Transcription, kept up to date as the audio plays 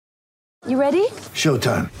You ready?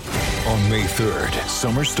 Showtime. On May 3rd,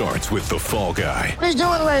 summer starts with The Fall Guy. Let's do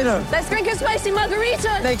it later. Let's drink a spicy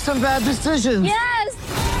margarita. Make some bad decisions.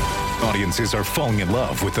 Yes! Audiences are falling in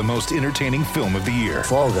love with the most entertaining film of the year.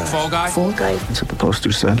 Fall Guy. Fall Guy? Fall guy. That's what the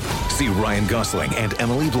poster said. See Ryan Gosling and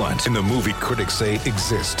Emily Blunt in the movie critics say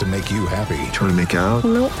exists to make you happy. Trying to make it out?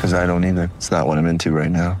 Nope. Because I don't either. It's not what I'm into right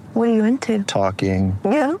now. What are you into? Talking.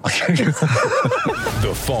 Yeah.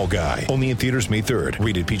 The Fall Guy. Only in theaters May 3rd.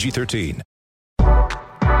 Rated PG-13.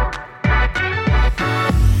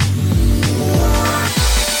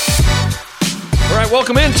 All right,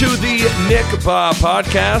 welcome into the Nick Ba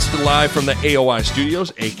podcast, live from the AOI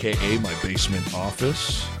studios, a.k.a. my basement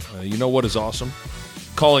office. You know what is awesome?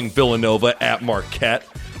 Calling Villanova at Marquette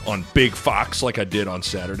on Big Fox like I did on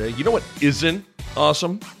Saturday. You know what isn't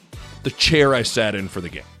awesome? The chair I sat in for the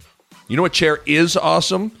game. You know what chair is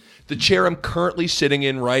awesome? The chair I'm currently sitting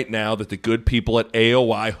in right now that the good people at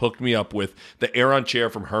AOI hooked me up with, the Aeron chair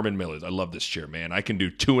from Herman Miller. I love this chair, man. I can do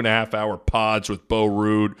 2.5-hour pods with Bo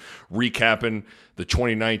Ruud, recapping the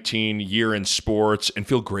 2019 year in sports and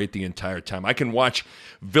feel great the entire time. I can watch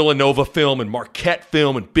Villanova film and Marquette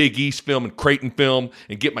film and Big East film and Creighton film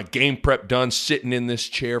and get my game prep done sitting in this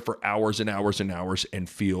chair for hours and hours and hours and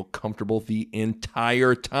feel comfortable the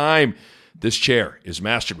entire time. This chair is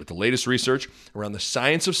mastered with the latest research around the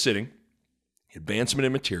science of sitting, advancement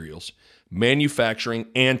in materials, manufacturing,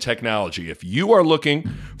 and technology. If you are looking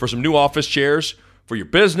for some new office chairs for your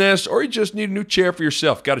business or you just need a new chair for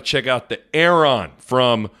yourself, got to check out the Aeron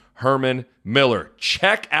from Herman Miller.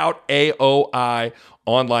 Check out AOI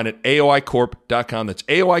online at aoicorp.com. That's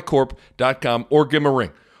aoicorp.com, or give them a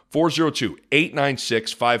ring,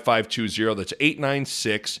 402-896-5520. That's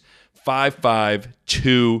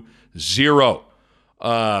 896-5520.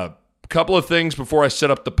 Couple of things before I set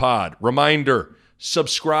up the pod. Reminder,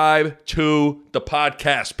 subscribe to the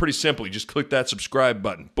podcast. Pretty simple. You just click that subscribe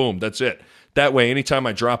button. Boom, that's it. That way, anytime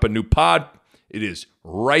I drop a new pod, it is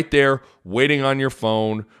right there waiting on your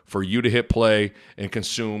phone for you to hit play and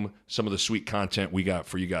consume some of the sweet content we got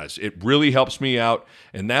for you guys. It really helps me out,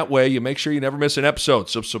 and that way you make sure you never miss an episode.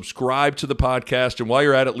 So subscribe to the podcast, and while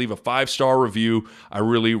you're at it, leave a 5-star review. I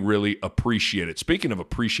really, really appreciate it. Speaking of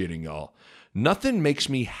appreciating y'all, nothing makes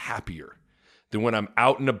me happier than when I'm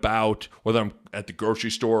out and about, whether I'm at the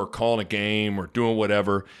grocery store or calling a game or doing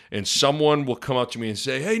whatever, and someone will come up to me and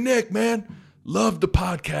say, "Hey, Nick, man, love the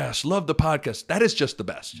podcast, love the podcast." That is just the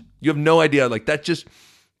best. You have no idea. Like that just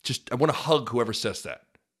I want to hug whoever says that.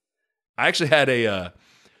 I actually had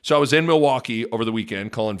so I was in Milwaukee over the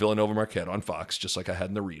weekend calling Villanova Marquette on Fox, just like I had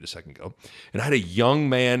in the read a second ago. And I had a young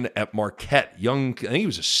man at Marquette, I think he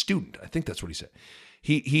was a student. I think that's what he said.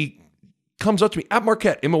 He comes up to me at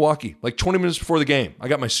Marquette in Milwaukee, like 20 minutes before the game. I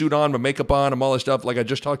got my suit on, my makeup on, I'm all this stuff. Like I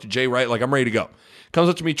just talked to Jay Wright, like I'm ready to go. Comes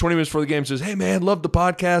up to me 20 minutes before the game and says, "Hey man, love the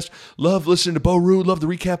podcast, love listening to Bo Ruud, love the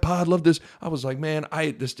recap pod, love this." I was like, man,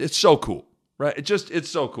 it's so cool, right? It's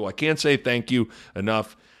so cool. I can't say thank you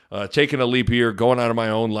enough. Taking a leap here, going out on my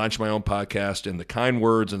own, launching my own podcast, and the kind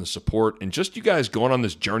words and the support, and just you guys going on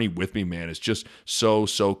this journey with me, man, it's just so,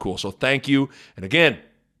 so cool. So thank you. And again,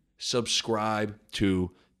 subscribe to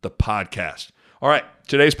the podcast. All right,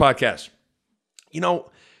 today's podcast. You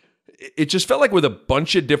know, it just felt like with a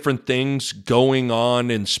bunch of different things going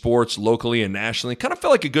on in sports locally and nationally, it kind of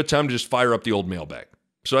felt like a good time to just fire up the old mailbag.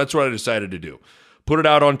 So that's what I decided to do. Put it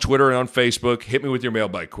out on Twitter and on Facebook. Hit me with your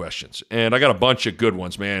mailbag questions. And I got a bunch of good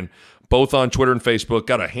ones, man, both on Twitter and Facebook.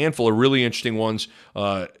 Got a handful of really interesting ones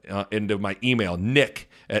into my email.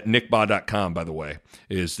 Nick@nickba.com, by the way,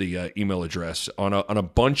 is the email address on a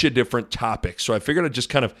bunch of different topics. So I figured I'd just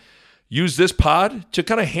kind of use this pod to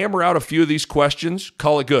kind of hammer out a few of these questions,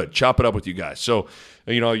 call it good, chop it up with you guys. So,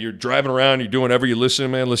 you know, you're driving around, you're doing whatever you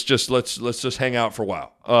listen, man. Let's just hang out for a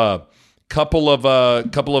while. Couple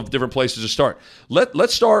of different places to start.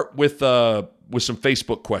 Let's start with some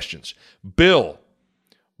Facebook questions. Bill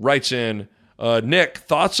writes in, Nick,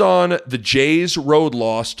 thoughts on the Jays' road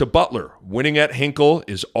loss to Butler? Winning at Hinkle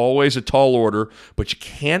is always a tall order, but you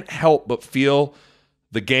can't help but feel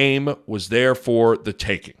the game was there for the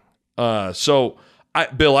taking. Bill,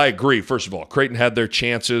 I agree. First of all, Creighton had their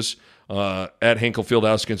chances at Hinkle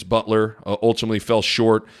Fieldhouse against Butler, ultimately fell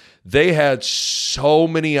short. They had so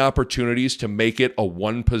many opportunities to make it a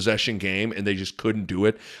one-possession game, and they just couldn't do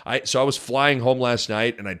it. So I was flying home last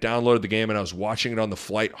night, and I downloaded the game, and I was watching it on the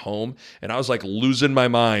flight home, and I was like losing my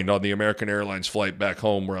mind on the American Airlines flight back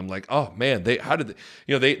home, where I'm like, oh man, they had it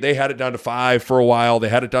down to 5 for a while, they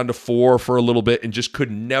had it down to 4 for a little bit, and just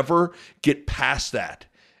could never get past that.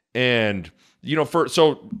 And you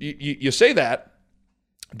say that.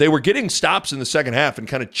 They were getting stops in the second half and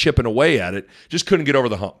kind of chipping away at it, just couldn't get over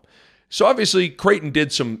the hump. So obviously Creighton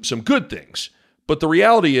did some good things. But the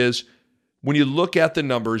reality is, when you look at the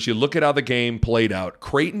numbers, you look at how the game played out,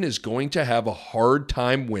 Creighton is going to have a hard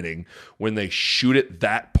time winning when they shoot it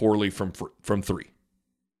that poorly from three.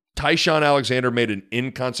 Tyshawn Alexander made an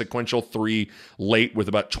inconsequential three late with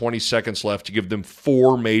about 20 seconds left to give them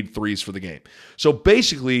 4 made threes for the game. So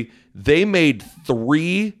basically, they made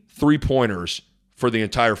 3 3-pointers for the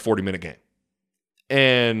entire 40-minute game.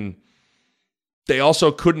 And they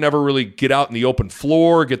also could never really get out in the open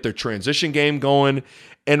floor, get their transition game going.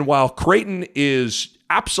 And while Creighton is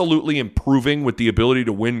absolutely improving with the ability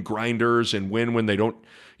to win grinders and win when they don't,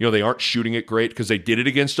 they aren't shooting it great, because they did it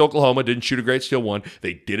against Oklahoma, didn't shoot it great, still won.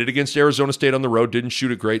 They did it against Arizona State on the road, didn't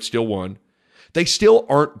shoot it great, still won. They still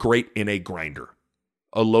aren't great in a grinder,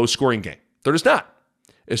 a low-scoring game. They're just not,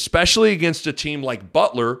 especially against a team like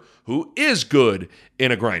Butler, who is good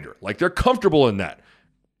in a grinder. Like, they're comfortable in that.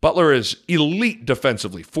 Butler is elite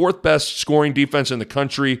defensively, 4th best scoring defense in the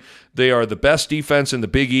country. They are the best defense in the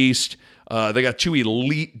Big East. They got 2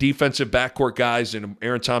 elite defensive backcourt guys in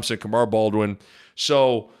Aaron Thompson and Kamar Baldwin.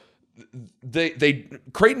 So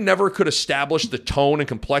Creighton never could establish the tone and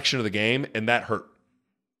complexion of the game, and that hurt.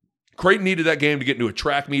 Creighton needed that game to get into a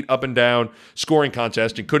track meet, up and down, scoring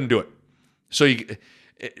contest, and couldn't do it. So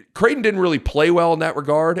Creighton didn't really play well in that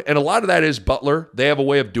regard, and a lot of that is Butler. They have a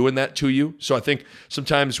way of doing that to you. So I think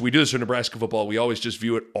sometimes we do this in Nebraska football. We always just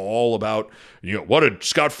view it all about, what did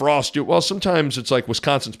Scott Frost do? Well, sometimes it's like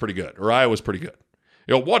Wisconsin's pretty good, or Iowa's pretty good.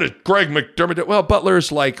 What did Greg McDermott do? Well,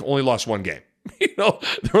 Butler's only lost 1 game. They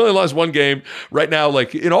only lost 1 game right now.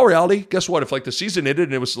 In all reality, guess what? If the season ended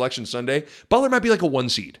and it was Selection Sunday, Butler might be a 1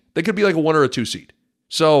 seed. They could be a 1 or a 2 seed.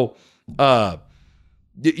 So,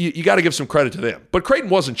 you got to give some credit to them. But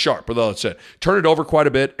Creighton wasn't sharp, with all that said. Turned it over quite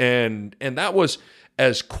a bit, and that was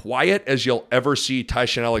as quiet as you'll ever see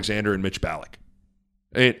Tyshawn Alexander and Mitch Ballack.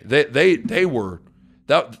 I mean, they were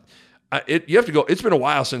that. You have to go. It's been a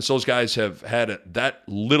while since those guys have had that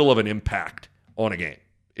little of an impact on a game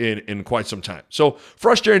in quite some time. So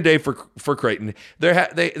frustrating day for Creighton. They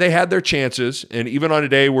had their chances, and even on a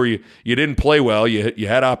day where you didn't play well, you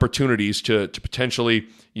had opportunities to potentially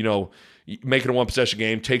make it a 1-possession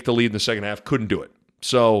game, take the lead in the second half, couldn't do it.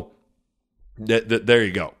 So there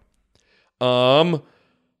you go.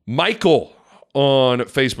 Michael on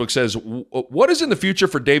Facebook says, what is in the future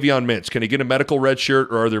for Davion Mintz? Can he get a medical red shirt,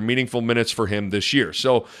 or are there meaningful minutes for him this year?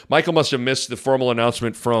 So Michael must have missed the formal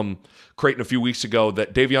announcement from Creighton a few weeks ago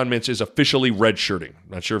that Davion Mintz is officially redshirting.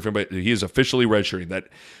 Not sure if he is officially redshirting. That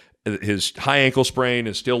his high ankle sprain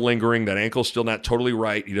is still lingering. That ankle's still not totally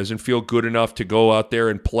right. He doesn't feel good enough to go out there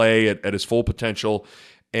and play at his full potential.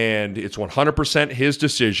 And it's 100% his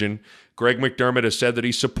decision. Greg McDermott has said that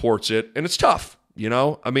he supports it. And it's tough,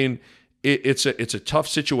 I mean, it's a tough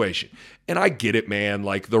situation. And I get it, man.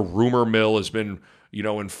 The rumor mill has been,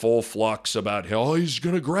 in full flux about, he's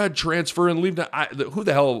going to grad transfer and leave. Who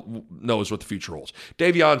the hell knows what the future holds?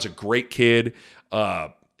 Davion's a great kid.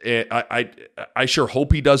 I sure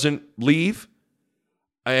hope he doesn't leave.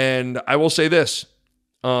 And I will say this.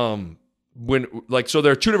 So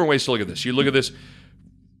there are 2 different ways to look at this. You look at this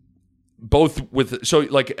both with,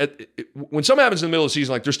 when something happens in the middle of the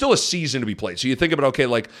season, there's still a season to be played. So you think about,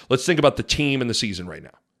 let's think about the team and the season right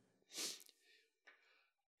now.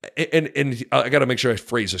 And I got to make sure I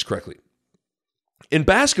phrase this correctly. In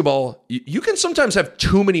basketball, you can sometimes have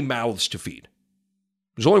too many mouths to feed.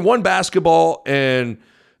 There's only one basketball, and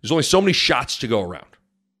there's only so many shots to go around,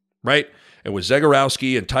 right? And with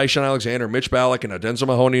Zagorowski and Tyshawn Alexander, Mitch Ballack, and Adenza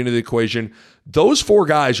Mahoney into the equation, those 4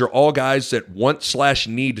 guys are all guys that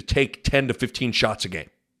want/need to take 10 to 15 shots a game.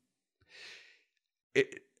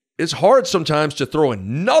 It's hard sometimes to throw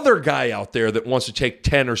another guy out there that wants to take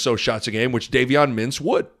 10 or so shots a game, which Davion Mintz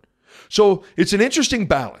would. So it's an interesting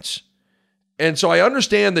balance. And so I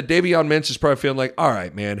understand that Davion Mintz is probably feeling all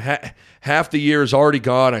right, man, half the year is already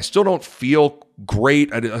gone. I still don't feel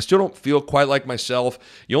great. I still don't feel quite like myself.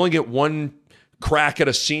 You only get 1 crack at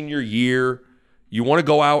a senior year. You want to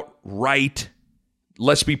go out right.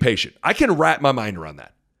 Let's be patient. I can wrap my mind around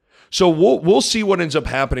that. So we'll see what ends up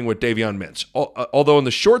happening with Davion Mintz. Although in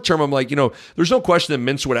the short term, I'm there's no question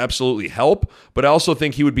that Mintz would absolutely help, but I also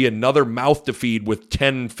think he would be another mouth to feed with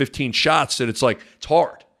 10, 15 shots that it's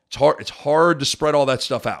hard. It's hard to spread all that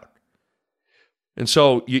stuff out. And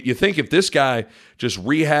so you think if this guy just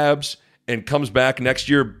rehabs and comes back next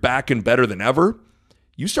year back and better than ever,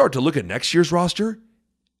 you start to look at next year's roster,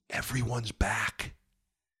 everyone's back.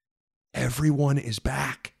 Everyone is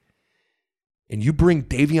back. And you bring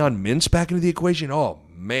Davion Mintz back into the equation, oh,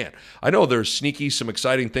 man. I know there's some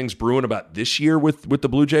exciting things brewing about this year with the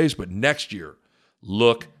Blue Jays, but next year,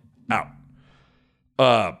 look out.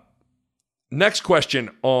 Next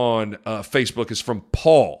question on Facebook is from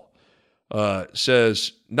Paul.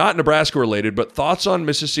 Says, not Nebraska related, but thoughts on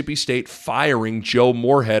Mississippi State firing Joe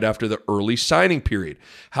Moorhead after the early signing period.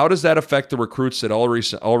 How does that affect the recruits that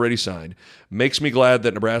already signed? Makes me glad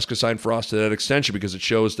that Nebraska signed Frost to that extension because it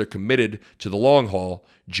shows they're committed to the long haul,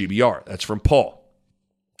 GBR. That's from Paul.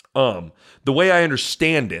 The way I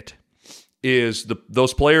understand it is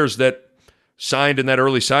those players that signed in that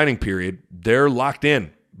early signing period, they're locked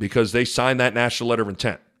in because they signed that national letter of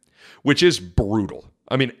intent, which is brutal.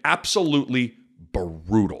 I mean, absolutely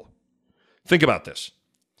brutal. Think about this.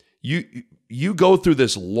 You go through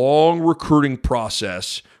this long recruiting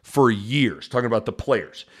process for years, talking about the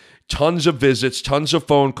players. Tons of visits, tons of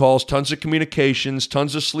phone calls, tons of communications,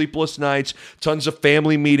 tons of sleepless nights, tons of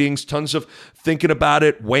family meetings, tons of thinking about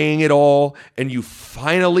it, weighing it all, and you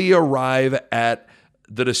finally arrive at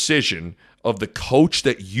the decision of the coach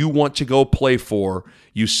that you want to go play for.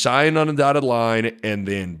 You sign on a dotted line, and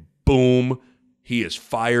then boom, he is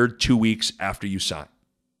fired 2 weeks after you sign.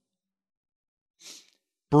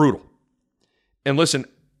 Brutal. And listen,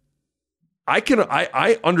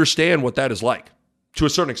 I understand what that is like to a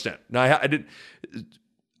certain extent. Now,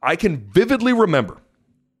 I can vividly remember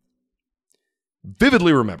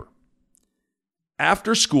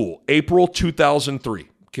after school, April 2003.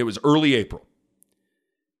 Okay, it was early April.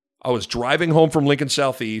 I was driving home from Lincoln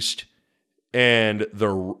Southeast, and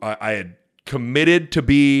I had committed to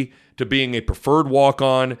being a preferred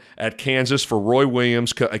walk-on at Kansas for Roy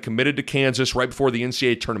Williams. I committed to Kansas right before the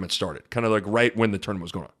NCAA tournament started, kind of like right when the tournament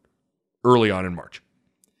was going on, early on in March.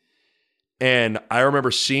 And I remember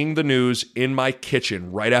seeing the news in my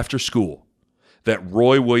kitchen right after school that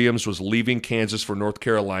Roy Williams was leaving Kansas for North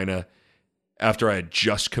Carolina after I had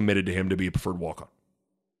just committed to him to be a preferred walk-on.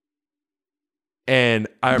 And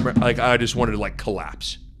I remember, I just wanted to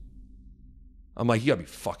collapse. I'm like, you gotta be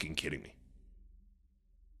fucking kidding me.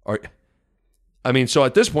 So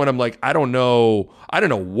at this point, I'm like, I don't know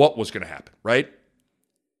what was going to happen, right?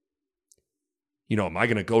 Am I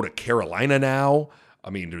going to go to Carolina now?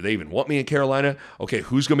 Do they even want me in Carolina? Okay,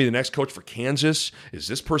 who's going to be the next coach for Kansas? Is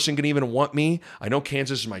this person going to even want me? I know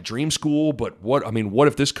Kansas is my dream school, but what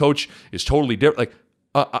if this coach is totally different?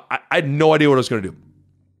 I had no idea what I was going to do.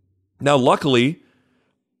 Now, luckily,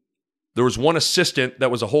 there was one assistant that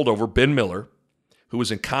was a holdover, Ben Miller, who was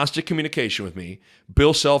in constant communication with me.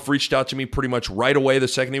 Bill Self reached out to me pretty much right away the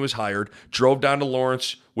second he was hired, drove down to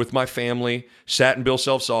Lawrence with my family, sat in Bill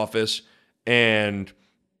Self's office, and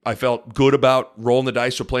I felt good about rolling the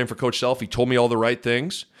dice with playing for Coach Self. He told me all the right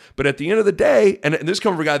things. But at the end of the day, and this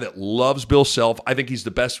comes from a guy that loves Bill Self, I think he's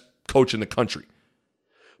the best coach in the country.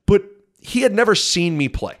 But he had never seen me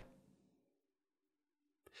play.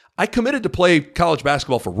 I committed to play college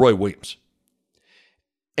basketball for Roy Williams.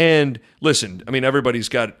 And listen, everybody's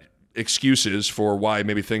got excuses for why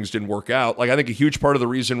maybe things didn't work out. I think a huge part of the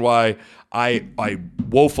reason why I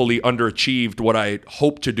woefully underachieved what I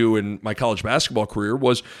hoped to do in my college basketball career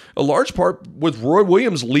was a large part with Roy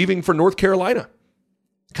Williams leaving for North Carolina.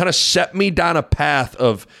 Kind of set me down a path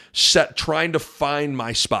of trying to find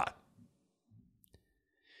my spot.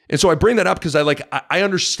 And so I bring that up because I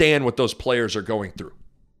understand what those players are going through.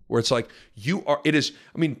 Where it's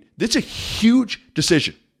it's a huge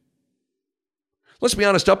decision. Let's be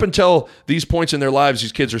honest, up until these points in their lives,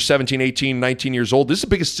 these kids are 17, 18, 19 years old. This is the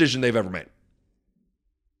biggest decision they've ever made.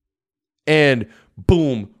 And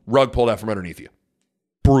boom, rug pulled out from underneath you.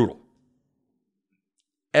 Brutal.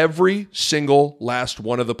 Every single last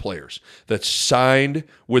one of the players that signed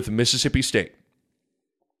with Mississippi State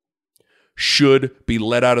should be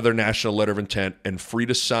let out of their national letter of intent and free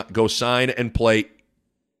to go sign and play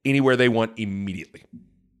anywhere they want immediately.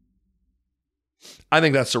 I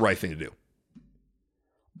think that's the right thing to do.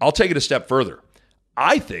 I'll take it a step further.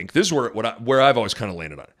 I think this is where I've always kind of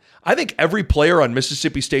landed on it. I think every player on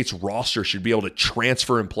Mississippi State's roster should be able to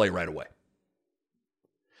transfer and play right away.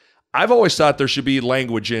 I've always thought there should be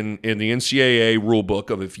language in the NCAA rule book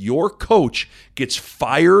of if your coach gets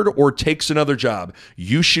fired or takes another job,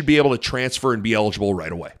 you should be able to transfer and be eligible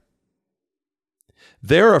right away.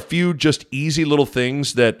 There are a few just easy little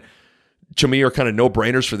things that, to me, are kind of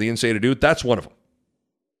no-brainers for the NCAA to do. That's one of them.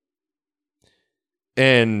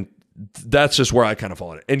 And that's just where I kind of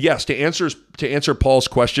fall in it. And yes, to answer Paul's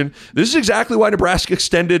question, this is exactly why Nebraska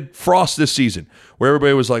extended Frost this season, where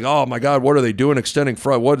everybody was like, oh my God, what are they doing extending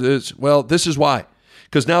Frost? What is? Well, this is why.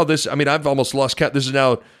 Because now I've almost lost count. This is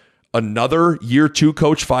now another year 2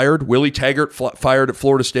 coach fired. Willie Taggart fired at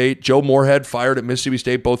Florida State. Joe Moorhead fired at Mississippi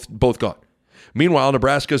State, both gone. Meanwhile,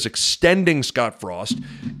 Nebraska is extending Scott Frost.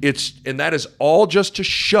 And that is all just to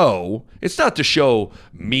show, it's not to show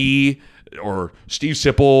me or Steve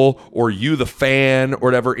Sipple or you, the fan, or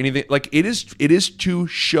whatever, anything. Like, it is to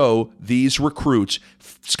show these recruits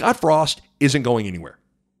Scott Frost isn't going anywhere,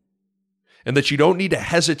 and that you don't need to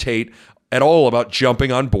hesitate at all about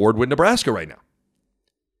jumping on board with Nebraska right now.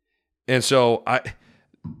 And so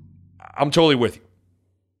I'm totally with you.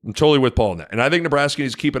 I'm totally with Paul on that. And I think Nebraska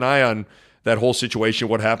needs to keep an eye on that whole situation,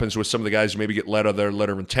 what happens with some of the guys who maybe get let out of their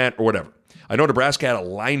letter of intent or whatever. I know Nebraska had a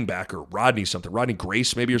linebacker, Rodney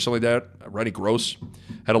Grace maybe or something like that. Rodney Gross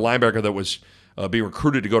had a linebacker that was being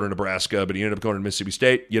recruited to go to Nebraska, but he ended up going to Mississippi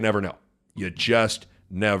State. You never know. You just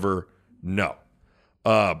never know.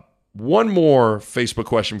 One more Facebook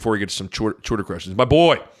question before we get to some Twitter questions. My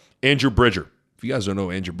boy, Andrew Bridger. If you guys don't know,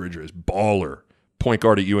 Andrew Bridger is baller. Point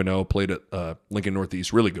guard at UNO, played at Lincoln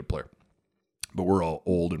Northeast. Really good player. But we're all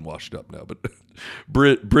old and washed up now. But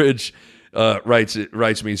Bridge writes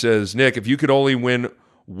me, he says, Nick, if you could only win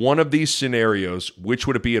one of these scenarios, which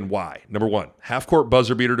would it be and why? Number 1, half-court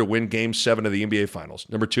buzzer beater to win Game 7 of the NBA Finals.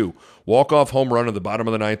 Number 2, walk-off home run in the bottom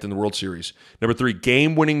of the ninth in the World Series. Number 3,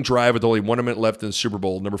 game-winning drive with only 1 minute left in the Super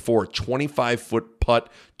Bowl. Number 4, 25-foot putt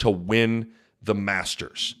to win the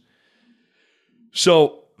Masters.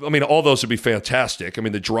 So, I mean, all those would be fantastic. I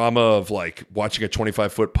mean, the drama of like watching a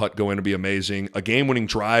 25-foot putt go in would be amazing. A game-winning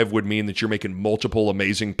drive would mean that you're making multiple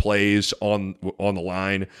amazing plays on the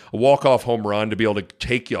line. A walk-off home run to be able to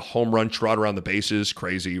take you a home run trot around the bases,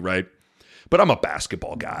 crazy, right? But I'm a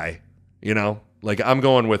basketball guy, you know? Like I'm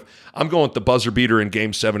going with the buzzer beater in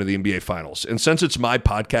Game 7 of the NBA Finals. And since it's my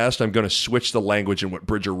podcast, I'm going to switch the language in what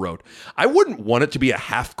Bridger wrote. I wouldn't want it to be a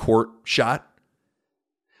half-court shot.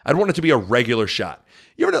 I'd want it to be a regular shot.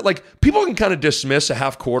 You ever know, like, people can kind of dismiss a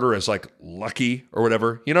half quarter as like lucky or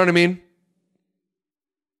whatever. You know what I mean?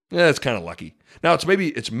 Yeah, it's kind of lucky. Now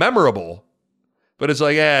it's memorable, but it's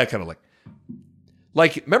like, kind of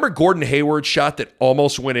like, remember Gordon Hayward's shot that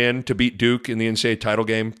almost went in to beat Duke in the NCAA title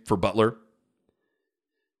game for Butler?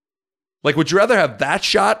 Like, would you rather have that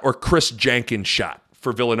shot or Chris Jenkins' shot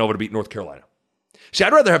for Villanova to beat North Carolina? See,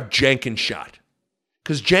 I'd rather have Jenkins' shot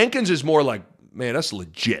because Jenkins is more like, man, that's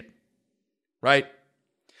legit, right?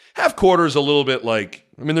 Half quarter is a little bit like,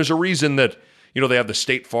 I mean, there's a reason that, you know, they have the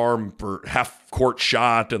State Farm for half court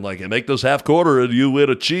shot and like, and make those half quarter and you win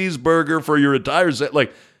a cheeseburger for your entire set.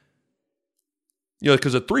 Like, you know,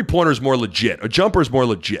 because a 3-pointer is more legit. A jumper is more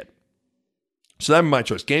legit. So that'd be my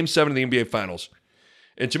choice. Game 7 of the NBA Finals.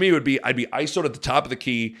 And to me, it would be, I'd be ISO'd at the top of the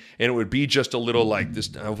key and it would be just a little like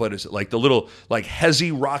this, what is it? Like the little, like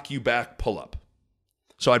Hezzy rock you back pull up.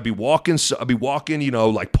 So I'd be walking, you know,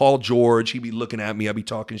 like Paul George. He'd be looking at me. I'd be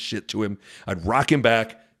talking shit to him. I'd rock him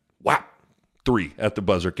back. Wow. 3 at the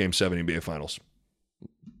buzzer, Game 7 NBA Finals.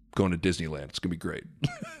 Going to Disneyland. It's going to be great.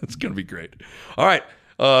 It's going to be great. All right.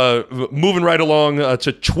 Moving right along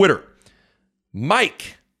to Twitter.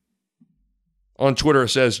 Mike on Twitter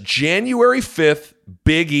says, January 5th,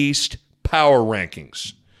 Big East Power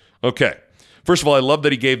Rankings. Okay. First of all, I love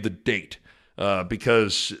that he gave the date.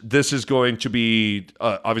 Because this is going to be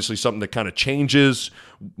obviously something that kind of changes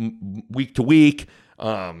week to week.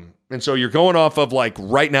 And so you're going off of like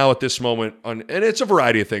right now at this moment, and it's a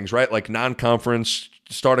variety of things, right? Like non-conference,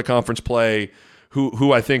 start of conference play,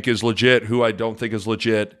 who I think is legit, who I don't think is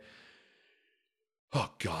legit.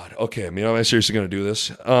 Oh, God. Okay, I mean, am I seriously going to do this?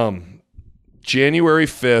 January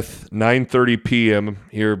 5th, 9:30 p.m.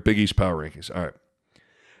 here, Big East Power Rankings. All right.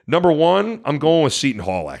 Number 1, I'm going with Seton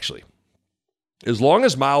Hall, actually. As long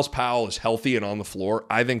as Miles Powell is healthy and on the floor,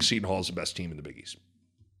 I think Seton Hall is the best team in the Big East.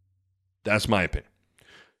 That's my opinion.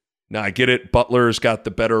 Now, I get it. Butler's got the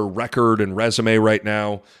better record and resume right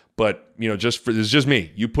now, but, you know, this is just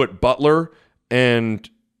me. You put Butler and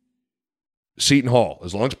Seton Hall,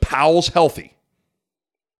 as long as Powell's healthy,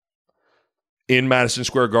 in Madison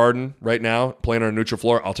Square Garden right now, playing on a neutral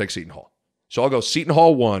floor, I'll take Seton Hall. So I'll go Seton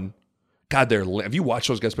Hall 1. God, have you watched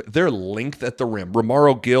those guys play? Their length at the rim,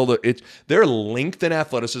 Romaro Gill, their length and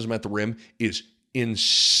athleticism at the rim is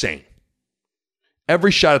insane.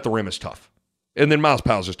 Every shot at the rim is tough. And then Miles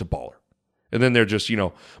Powell's just a baller. And then they're just, you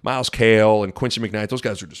know, Miles Cale and Quincy McKnight, those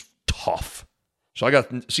guys are just tough. So I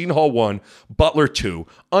got Seton Hall 1, Butler 2.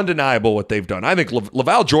 Undeniable what they've done. I think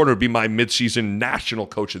LaVall Jordan would be my midseason national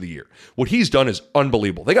coach of the year. What he's done is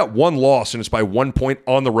unbelievable. They got 1 loss, and it's by 1 point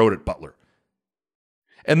on the road at Butler.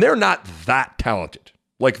 And they're not that talented.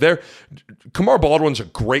 Like Kamar Baldwin's a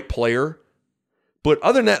great player, but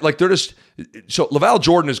other than that, like so LaVall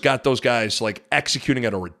Jordan has got those guys like executing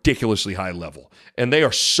at a ridiculously high level. And they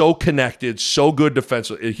are so connected, so good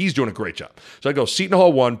defensively. He's doing a great job. So I go Seton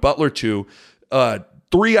Hall 1, Butler 2.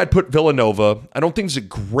 3, I'd put Villanova. I don't think it's a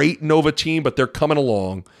great Nova team, but they're coming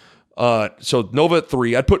along. So Nova at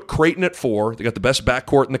 3. I'd put Creighton at 4. They got the best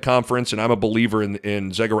backcourt in the conference, and I'm a believer in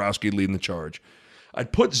Zagorowski leading the charge.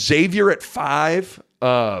 I'd put Xavier at 5.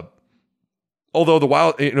 Although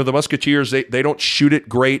the Musketeers, they don't shoot it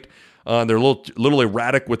great. They're a little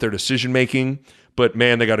erratic with their decision making, but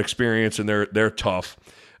man, they got experience and they're tough.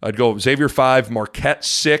 I'd go Xavier 5, Marquette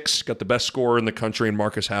 6, got the best scorer in the country in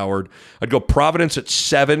Marcus Howard. I'd go Providence at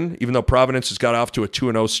 7, even though Providence has got off to a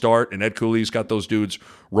 2-0 start and Ed Cooley's got those dudes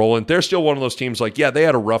rolling. They're still one of those teams like, yeah, they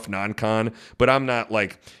had a rough non-con, but I'm not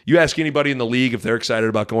like, you ask anybody in the league if they're excited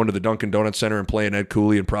about going to the Dunkin' Donuts Center and playing Ed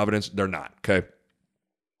Cooley in Providence, they're not, okay?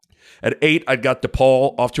 At 8, I'd got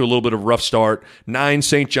DePaul off to a little bit of a rough start. 9,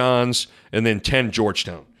 St. John's, and then 10,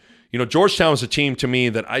 Georgetown. Georgetown is a team to me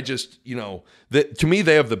that I just, to me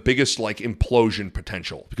they have the biggest like implosion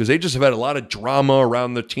potential because they just have had a lot of drama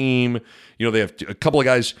around the team. They have a couple of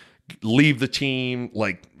guys leave the team.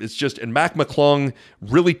 Like it's just, and Mac McClung,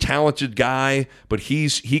 really talented guy, but he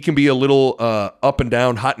can be a little up and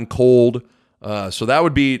down, hot and cold. So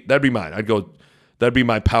that'd be mine. That'd be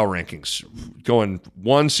my power rankings. Going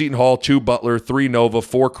 1, Seton Hall, 2, Butler, 3, Nova,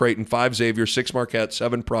 4, Creighton, 5, Xavier, 6, Marquette,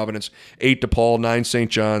 7, Providence, 8, DePaul, 9,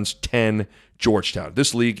 St. John's, 10, Georgetown.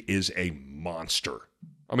 This league is a monster.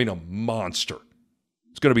 I mean, a monster.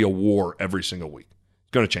 It's going to be a war every single week.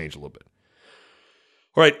 It's going to change a little bit.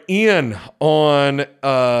 All right, Ian on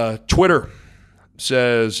Twitter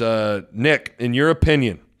says, Nick, in your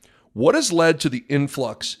opinion, what has led to the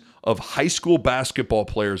influx of high school basketball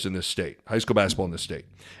players in this state, high school basketball in this state,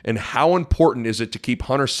 and how important is it to keep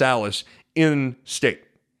Hunter Salas in state?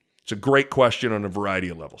 It's a great question on a variety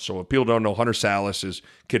of levels. So if people don't know, Hunter Salas is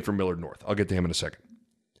a kid from Millard North. I'll get to him in a second.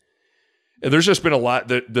 And there's just been a lot.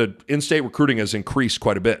 The in-state recruiting has increased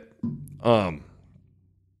quite a bit.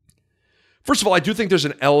 First of all, I do think there's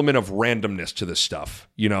an element of randomness to this stuff.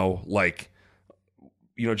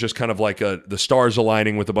 Just kind of like the stars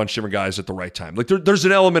aligning with a bunch of different guys at the right time. Like there's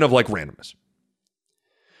an element of like randomness.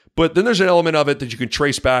 But then there's an element of it that you can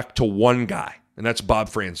trace back to one guy, and that's Bob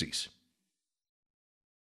Franzese.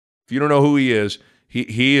 If you don't know who he is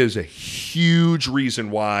a huge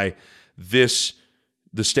reason why the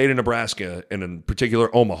state of Nebraska, and in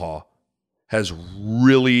particular Omaha, has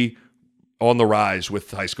really on the rise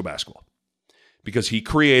with high school basketball. Because he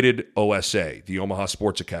created OSA, the Omaha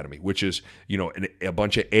Sports Academy, which is, a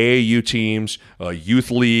bunch of AAU teams, youth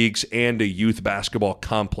leagues, and a youth basketball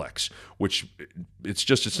complex, which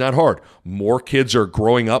it's not hard. More kids are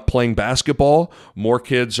growing up playing basketball. More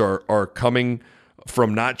kids are coming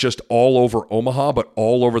from not just all over Omaha, but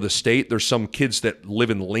all over the state. There's some kids that live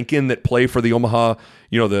in Lincoln that play for the Omaha,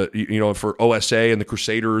 for OSA and the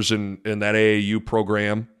Crusaders and that AAU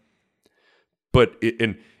program. But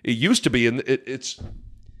it used to be, and it's,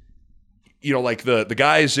 like the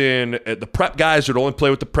guys in the prep guys would only play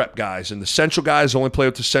with the prep guys, and the central guys only play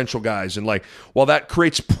with the central guys. And like, while that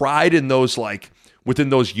creates pride in those, like within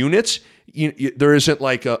those units, there isn't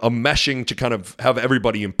like a meshing to kind of have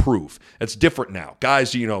everybody improve. It's different now.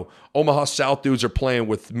 Guys, Omaha South dudes are playing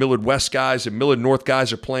with Millard West guys, and Millard North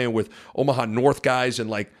guys are playing with Omaha North guys, and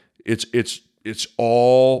like it's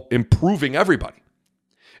all improving everybody.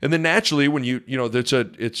 And then naturally, when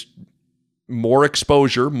it's more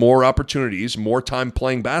exposure, more opportunities, more time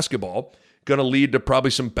playing basketball, going to lead to probably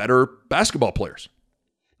some better basketball players.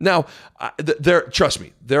 Now, trust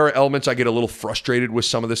me, there are elements I get a little frustrated with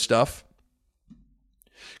some of this stuff.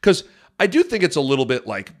 Because I do think it's a little bit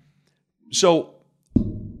like,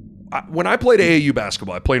 when I played AAU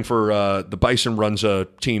basketball, I played for the Bison Runza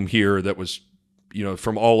team here that was,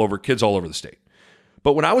 from kids all over the state.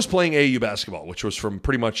 But when I was playing AAU basketball, which was from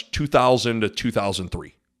pretty much 2000 to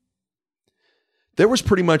 2003, there was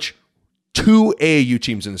pretty much 2 AAU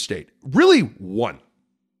teams in the state. Really, 1.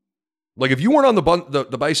 Like if you weren't on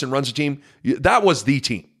the Bison Runza team, that was the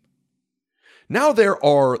team. Now there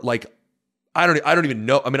are like, I don't even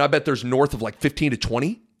know. I mean, I bet there's north of like 15 to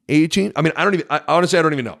 20 AAU teams. I mean, honestly, I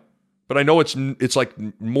don't even know. But I know it's like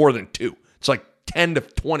more than 2. It's like 10 to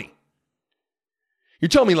 20. You're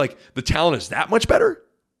telling me like the talent is that much better?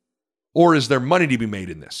 Or is there money to be made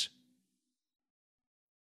in this?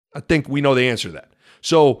 I think we know the answer to that.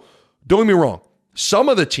 So don't get me wrong. Some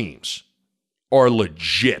of the teams are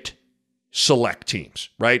legit select teams,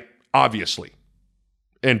 right? Obviously.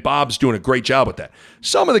 And Bob's doing a great job with that.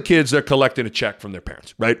 Some of the kids, they're collecting a check from their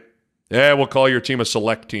parents, right? Yeah, we'll call your team a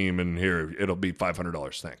select team and here it'll be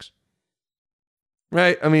 $500. Thanks.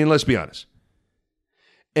 Right? I mean, let's be honest.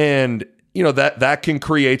 And that can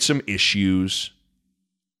create some issues.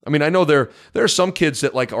 I mean, I know there are some kids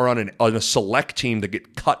that like are on a select team that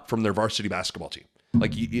get cut from their varsity basketball team.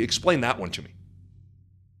 Like, you explain that one to me.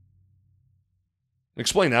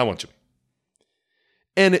 Explain that one to me.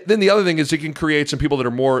 And then the other thing is it can create some people that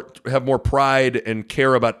have more pride and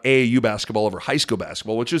care about AAU basketball over high school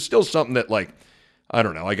basketball, which is still something that, like, I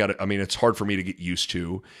don't know. It's hard for me to get used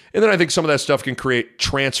to. And then I think some of that stuff can create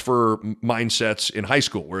transfer mindsets in high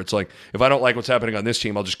school where it's like, if I don't like what's happening on this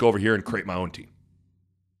team, I'll just go over here and create my own team.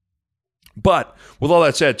 But with all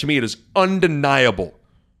that said, to me, it is undeniable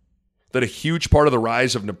that a huge part of the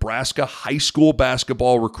rise of Nebraska high school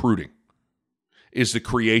basketball recruiting is the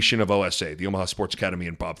creation of OSA, the Omaha Sports Academy,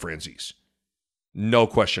 and Bob Franzese. No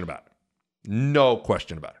question about it. No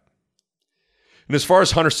question about it. And as far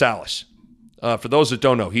as Hunter Salas, for those that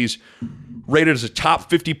don't know, he's rated as a top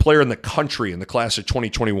 50 player in the country in the class of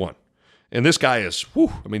 2021. And this guy is,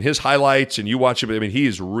 his highlights, and you watch him,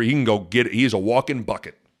 he can go get it. He is a walk-in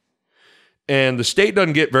bucket. And the state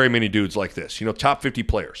doesn't get very many dudes like this, top 50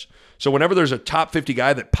 players. So whenever there's a top 50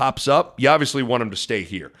 guy that pops up, you obviously want him to stay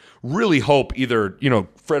here. Really hope either,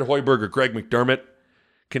 Fred Hoiberg or Greg McDermott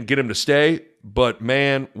can get him to stay. But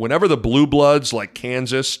man, whenever the blue bloods like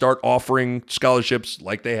Kansas start offering scholarships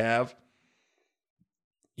like they have,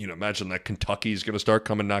 imagine that Kentucky's going to start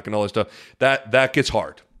coming knocking all this stuff. That gets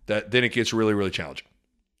hard. Then it gets really, really challenging.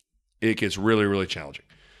 It gets really, really challenging.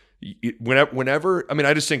 Whenever,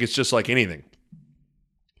 I just think it's just like anything.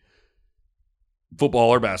 Football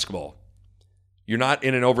or basketball. You're not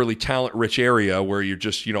in an overly talent-rich area where you're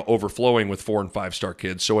just, overflowing with 4- and 5-star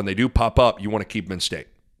kids. So when they do pop up, you want to keep them in state.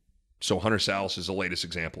 So Hunter Salas is the latest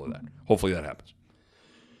example of that. Hopefully that happens.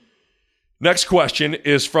 Next question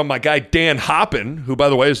is from my guy Dan Hoppin, who, by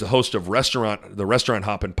the way, is the host of the Restaurant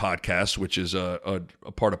Hoppin podcast, which is a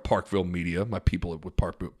part of Parkville Media. My people with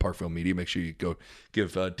Parkville Media, make sure you go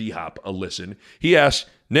give D-Hop a listen. He asked,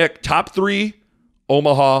 Nick, top 3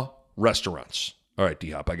 Omaha restaurants. All right,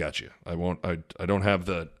 D-Hop, I got you. I don't have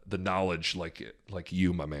the knowledge like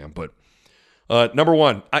you, my man. But number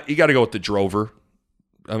 1, you got to go with the Drover.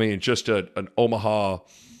 Just an Omaha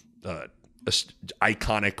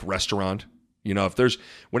iconic restaurant. If there's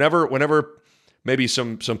whenever maybe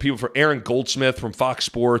some people from Aaron Goldsmith from Fox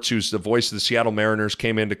Sports, who's the voice of the Seattle Mariners,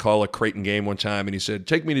 came in to call a Creighton game one time, and he said,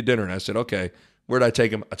 "Take me to dinner." And I said, "Okay, where'd I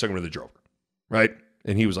take him?" I took him to the Drover, right?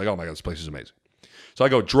 And he was like, "Oh my God, this place is amazing." So I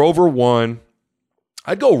go Drover 1.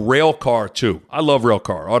 I'd go Rail Car 2. I love Rail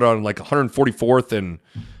Car. Out on like 144th and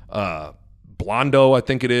Blondo, I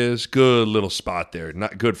think it is. Good little spot there.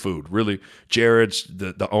 Not good food. Really, Jared's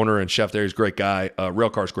the owner and chef there. He's a great guy.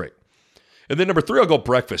 Rail Car's great. And then number 3, I'll go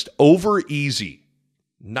Breakfast. Over Easy.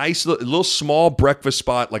 Nice little small breakfast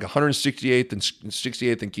spot, like 168th and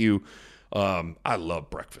 68th and Q. I love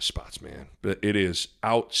breakfast spots, man. But it is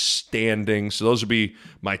outstanding. So those would be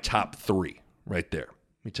my top 3 right there.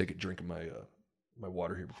 Let me take a drink of my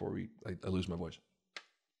water here before I lose my voice.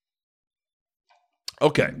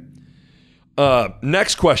 Okay.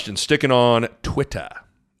 Next question, sticking on Twitter.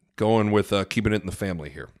 Going with keeping it in the family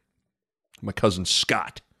here. My cousin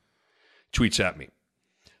Scott tweets at me.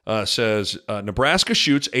 Says, Nebraska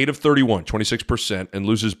shoots 8 of 31, 26%, and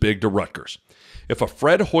loses big to Rutgers. If a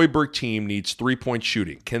Fred Hoiberg team needs 3-point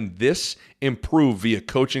shooting, can this improve via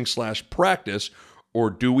coaching/practice, or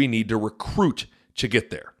do we need to recruit to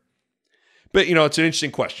get there? But, it's an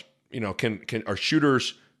interesting question. Can our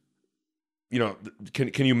shooters,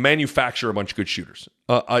 can you manufacture a bunch of good shooters?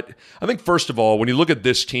 I think, first of all, when you look at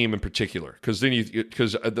this team in particular, because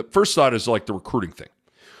the first thought is like the recruiting thing.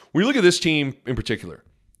 When you look at this team in particular,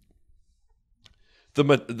 the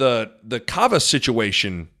Kavas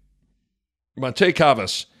situation, Monte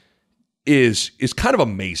Kavas, is kind of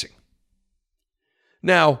amazing.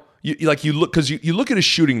 Now, you look at his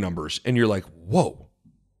shooting numbers and you're like, whoa.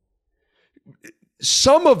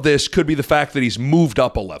 Some of this could be the fact that he's moved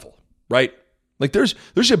up a level, right? Like there's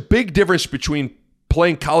a big difference between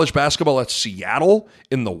playing college basketball at Seattle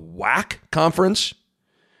in the WAC conference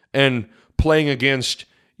and playing against,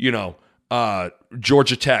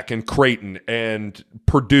 Georgia Tech and Creighton and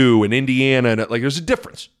Purdue and Indiana. And there's a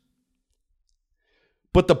difference.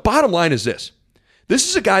 But the bottom line is this. This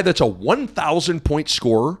is a guy that's a 1,000-point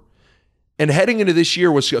scorer, and heading into this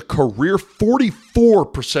year was a career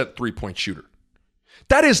 44% three-point shooter.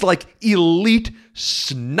 That is like elite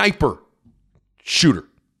sniper shooter.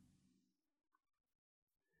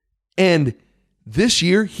 And this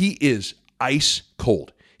year, he is ice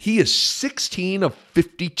cold. He is 16 of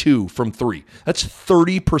 52 from 3. That's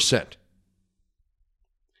 30%.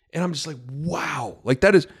 And I'm just like, wow. Like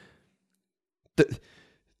that is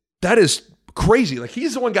crazy. Like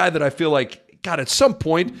he's the one guy that I feel like, God, at some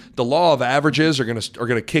point, the law of averages are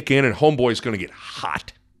gonna kick in and Homeboy's gonna get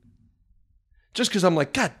hot. Just because I'm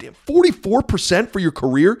like, God damn, 44% for your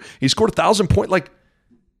career. He scored 1,000 points. Like,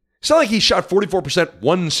 It's not like he shot 44%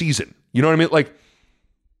 one season. You know what I mean? Like,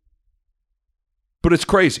 but it's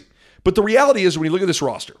crazy. But the reality is, when you look at this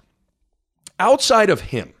roster, outside of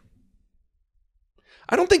him,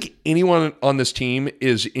 I don't think anyone on this team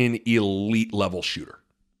is an elite level shooter.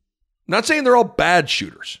 I'm not saying they're all bad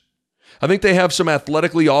shooters. I think they have some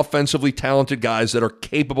athletically, offensively talented guys that are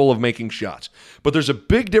capable of making shots. But there's a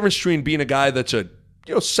big difference between being a guy that's a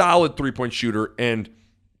solid three-point shooter and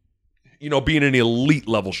being an elite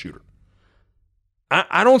level shooter.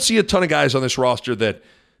 I don't see a ton of guys on this roster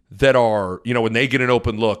that are, when they get an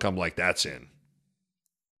open look, I'm like, that's in.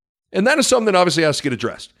 And that is something that obviously has to get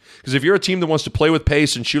addressed. Because if you're a team that wants to play with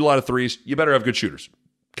pace and shoot a lot of threes, you better have good shooters.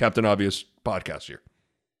 Captain Obvious podcast here.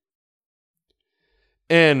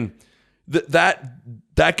 And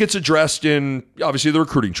that gets addressed in, obviously, the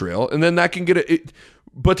recruiting trail. And then that can get it.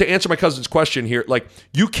 But to answer my cousin's question here, like,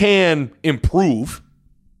 you can improve,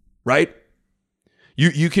 right?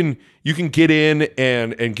 You can get in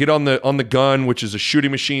and get on the gun, which is a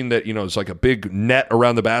shooting machine that, is like a big net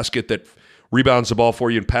around the basket that rebounds the ball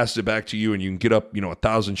for you and passes it back to you, and you can get up,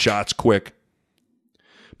 1,000 shots quick.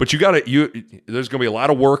 But there's going to be a lot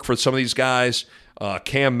of work for some of these guys.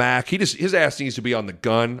 Cam Mack, his ass needs to be on the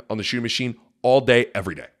gun, on the shooting machine all day,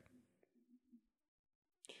 every day.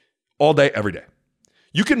 All day, every day.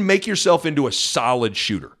 You can make yourself into a solid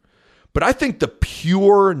shooter. But I think the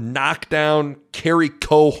pure knockdown, Kerry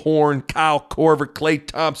Cohorn, Kyle Korver, Klay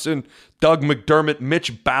Thompson, Doug McDermott,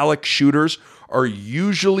 Mitch Ballack shooters are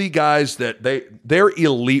usually guys that they're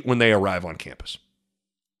elite when they arrive on campus.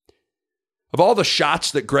 Of all the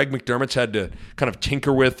shots that Greg McDermott's had to kind of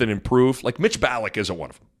tinker with and improve, like, Mitch Ballack isn't one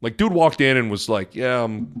of them. Like, dude walked in and was like, yeah,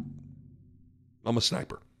 I'm a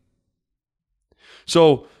sniper.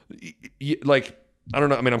 So, like, I don't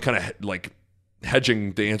know. I mean, I'm kind of like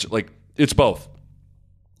hedging the answer. Like, it's both.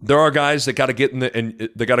 There are guys that got to get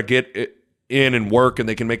they got to get in and work, and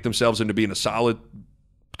they can make themselves into being a solid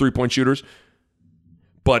three-point shooters.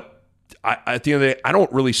 But at the end of the day, I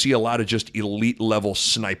don't really see a lot of just elite level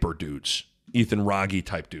sniper dudes, Ethan Wragge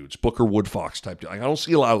type dudes, Booker Woodfox type dudes. Like, I don't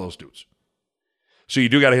see a lot of those dudes. So you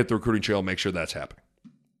do got to hit the recruiting trail and make sure that's happening.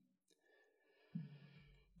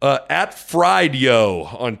 At Fried Yo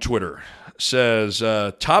on Twitter says,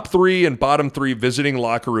 top 3 and bottom 3 visiting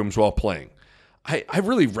locker rooms while playing. I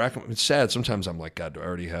really recommend. It's sad. Sometimes I'm like, God, do I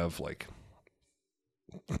already have like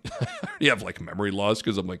memory loss?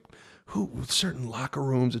 Because I'm like, certain locker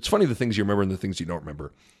rooms. It's funny the things you remember and the things you don't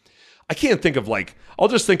remember. I can't think of I'll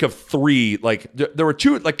just think of 3. Like, there were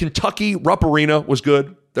 2, like Kentucky, Rupp Arena was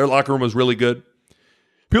good. Their locker room was really good.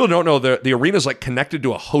 People don't know the arena's like connected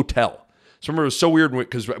to a hotel. So I remember it was so weird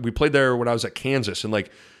because we played there when I was at Kansas, and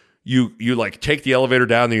like you like take the elevator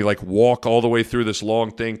down and you like walk all the way through this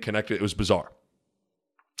long thing connected. It was bizarre.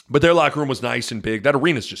 But their locker room was nice and big. That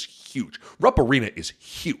arena's just huge. Rupp Arena is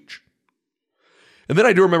huge. And then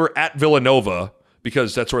I do remember at Villanova,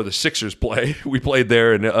 because that's where the Sixers play. We played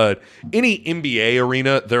there, and any NBA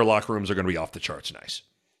arena, their locker rooms are going to be off the charts nice.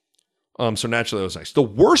 So naturally, that was nice. The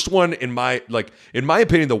worst one, in my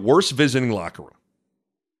opinion, the worst visiting locker room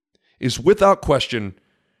is without question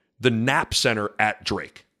the Knapp Center at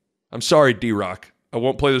Drake. I'm sorry, D-Rock. I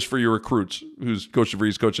won't play this for your recruits, who's Coach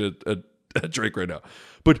DeVries, coach at Drake right now.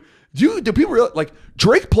 But do people realize, like,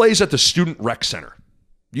 Drake plays at the Student Rec Center?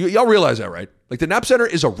 Y'all realize that, right? Like, the Knapp Center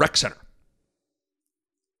is a rec center.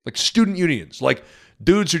 Like, student unions. Like,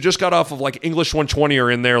 dudes who just got off of, like, English 120 are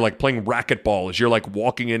in there, like, playing racquetball as you're, like,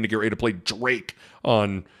 walking in to get ready to play Drake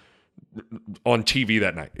on TV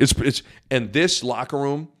that night. And this locker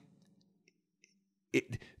room,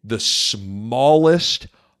 the smallest,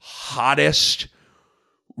 hottest,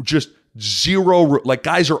 just zero, like,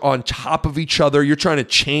 guys are on top of each other. You're trying to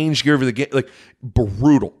change gear for the game, like,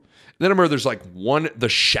 brutal. And then I remember there's like the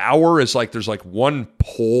shower is like, there's like one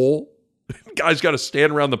pole. Guys got to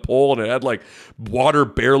stand around the pole, and it had like water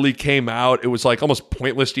barely came out. It was like almost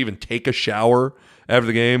pointless to even take a shower after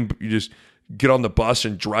the game. You just get on the bus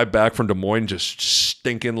and drive back from Des Moines just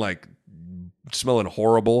stinking, like smelling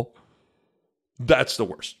horrible. That's the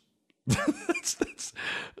worst.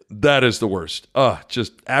 That is the worst.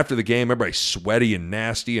 Just after the game, everybody's sweaty and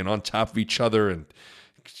nasty and on top of each other, and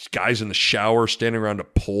guys in the shower standing around a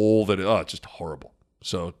pole. It's just horrible.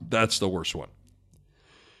 So that's the worst one.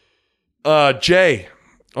 Jay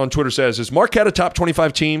on Twitter says, is Marquette a top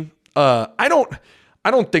 25 team? I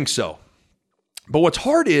don't think so. But what's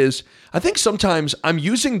hard is I think sometimes I'm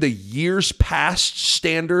using the years past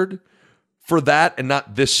standard for that and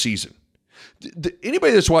not this season.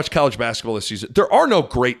 Anybody that's watched college basketball this season, there are no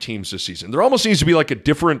great teams this season. There almost needs to be like a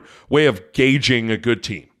different way of gauging a good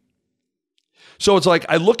team. So it's like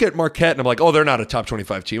I look at Marquette and I'm like, oh, they're not a top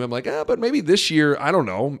 25 team. I'm like, but maybe this year, I don't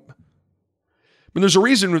know. I mean, there's a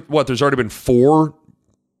reason, there's already been 4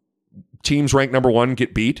 teams ranked number 1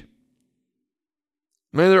 get beat.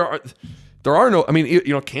 I mean, there are no, I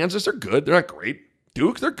mean, Kansas, they're good. They're not great.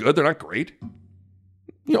 Duke, they're good. They're not great.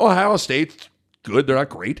 Ohio State, good. They're not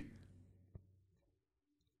great.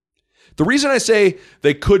 The reason I say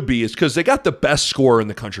they could be is because they got the best scorer in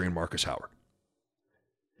the country in Marcus Howard.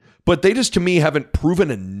 But they just, to me, haven't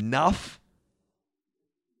proven enough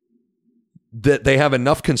that they have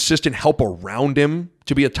enough consistent help around him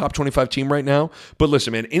to be a top 25 team right now. But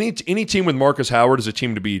listen, man, any team with Marcus Howard is a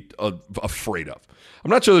team to be afraid of.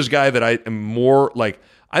 I'm not sure there's a guy that I am more like,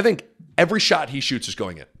 I think every shot he shoots is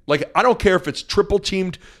going in. Like, I don't care if it's triple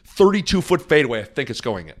teamed 32-foot fadeaway, I think it's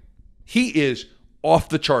going in. He is off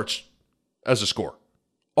the charts as a scorer.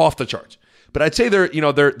 Off the charts. But I'd say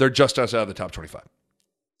they're just outside of the top 25.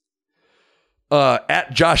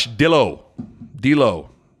 At Josh Dillo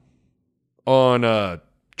on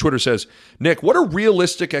Twitter says, Nick, what are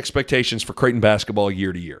realistic expectations for Creighton basketball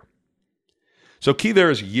year to year? So key there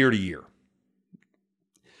is year to year.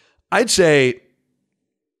 I'd say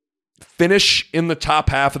finish in the top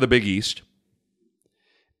half of the Big East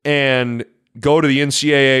and go to the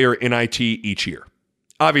NCAA or NIT each year.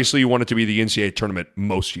 Obviously, you want it to be the NCAA tournament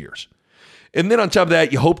most years. And then on top of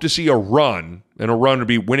that, you hope to see a run, and a run would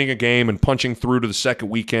be winning a game and punching through to the second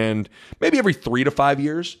weekend, maybe every 3 to 5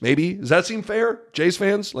 years, maybe. Does that seem fair, Jays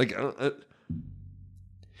fans? Like,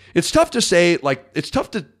 it's tough to say, like, the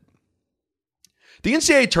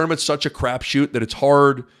NCAA tournament's such a crapshoot that it's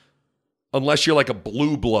hard, unless you're like a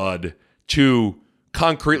blue blood, to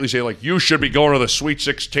concretely say, like, you should be going to the Sweet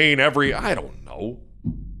 16 I don't know.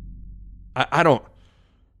 I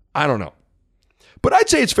don't know. But I'd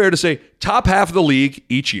say it's fair to say top half of the league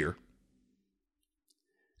each year.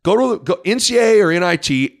 Go NCAA or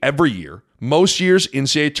NIT every year. Most years,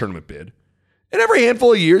 NCAA tournament bid. And every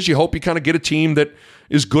handful of years, you hope you kind of get a team that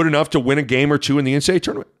is good enough to win a game or two in the NCAA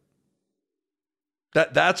tournament.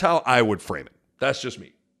 That's how I would frame it. That's just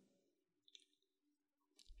me.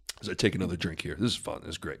 As I take another drink here. This is fun.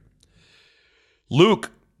 This is great.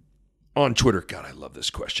 Luke on Twitter. God, I love this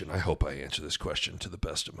question. I hope I answer this question to the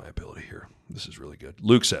best of my ability here. This is really good.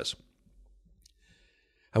 Luke says,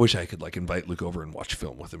 I wish I could invite Luke over and watch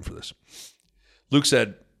film with him for this. Luke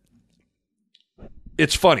said,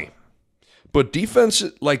 it's funny, but defense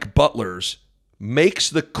like Butler's makes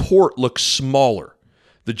the court look smaller.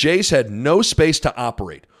 The Jays had no space to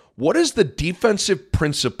operate. What is the defensive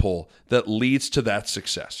principle that leads to that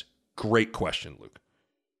success? Great question, Luke.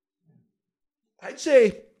 I'd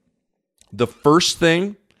say the first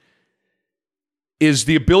thing is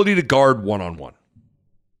the ability to guard one-on-one.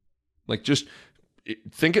 Like, just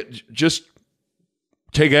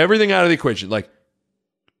take everything out of the equation. Like,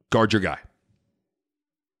 guard your guy.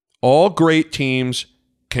 All great teams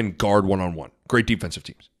can guard one-on-one. Great defensive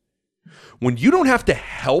teams. When you don't have to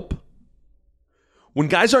help, when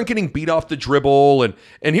guys aren't getting beat off the dribble, and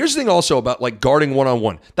here's the thing also about like guarding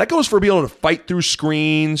one-on-one. That goes for being able to fight through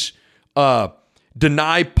screens,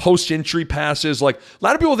 deny post-entry passes. Like, a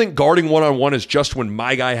lot of people think guarding one-on-one is just when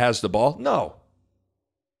my guy has the ball. No.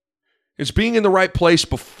 It's being in the right place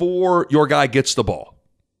before your guy gets the ball.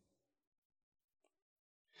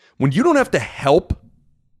 When you don't have to help,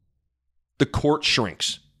 the court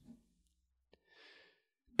shrinks.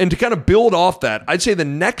 And to kind of build off that, I'd say the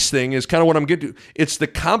next thing is kind of what I'm getting to. It's the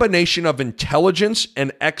combination of intelligence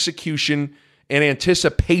and execution and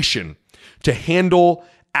anticipation to handle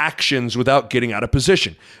actions without getting out of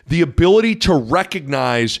position. The ability to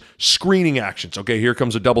recognize screening actions. Okay, here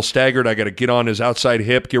comes a double staggered. I got to get on his outside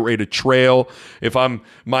hip, get ready to trail. If I'm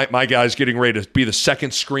my guy's getting ready to be the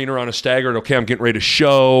second screener on a staggered, okay, I'm getting ready to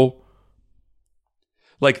show.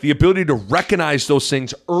 Like, the ability to recognize those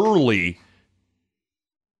things early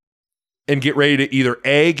and get ready to either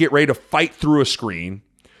A, get ready to fight through a screen,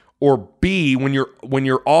 or B, when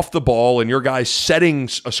you're off the ball and your guy's setting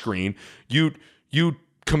a screen, you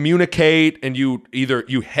communicate and you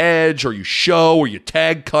hedge or you show or you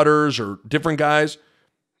tag cutters or different guys.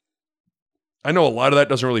 I know a lot of that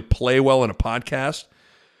doesn't really play well in a podcast,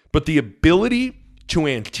 but the ability to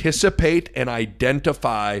anticipate and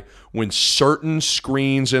identify when certain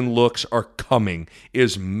screens and looks are coming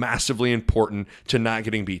is massively important to not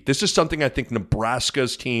getting beat. This is something I think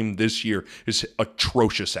Nebraska's team this year is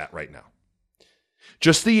atrocious at right now.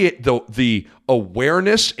 Just the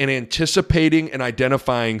awareness and anticipating and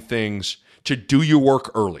identifying things to do your work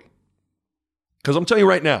early. Because I'm telling you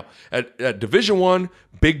right now, at Division I,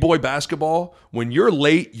 big boy basketball, when you're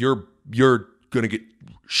late, you're going to get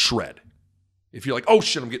shred. If you're like, oh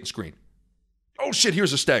shit, I'm getting screened. Oh, shit,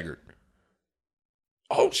 here's a staggered.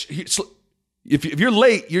 Oh, shit. If you're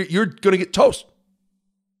late, you're going to get toast.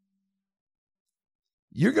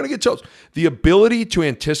 You're going to get toast. The ability to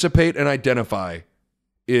anticipate and identify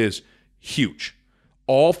is huge.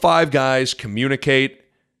 All 5 guys communicate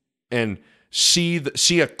and see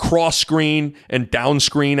a cross screen and down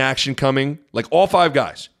screen action coming. Like all 5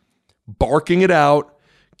 guys barking it out,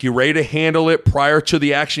 get ready to handle it prior to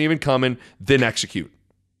the action even coming, then execute.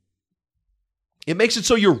 It makes it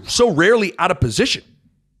so you're so rarely out of position.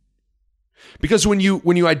 Because when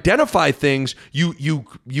you identify things, you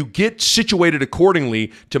get situated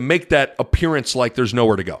accordingly to make that appearance like there's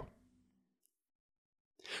nowhere to go.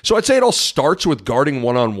 So I'd say it all starts with guarding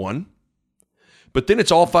one-on-one, but then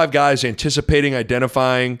it's all 5 guys anticipating,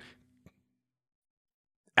 identifying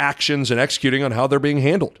actions and executing on how they're being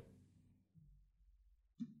handled.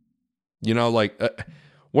 You know, like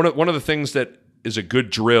one of the things that is a good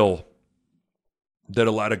drill that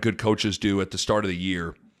a lot of good coaches do at the start of the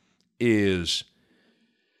year is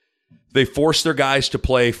they force their guys to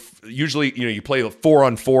play. Usually, you play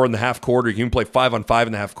 4-on-4 in the half court, or you can play 5-on-5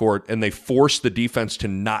 in the half court, and they force the defense to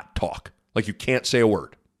not talk. Like you can't say a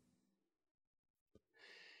word.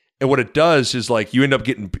 And what it does is like you end up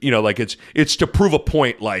getting, like it's to prove a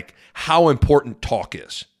point, like how important talk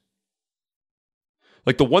is.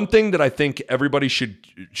 Like the one thing that I think everybody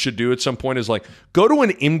should do at some point is like go to an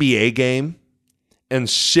NBA game and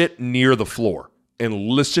sit near the floor and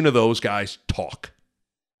listen to those guys talk.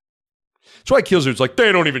 That's why Keel's like,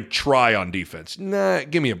 they don't even try on defense. Nah,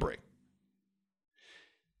 give me a break.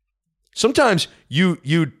 Sometimes you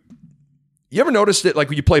ever notice that like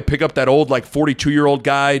when you play pickup, that old like 42-year-old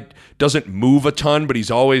guy doesn't move a ton, but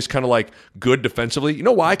he's always kind of like good defensively? You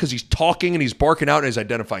know why? Because he's talking and he's barking out and he's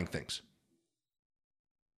identifying things.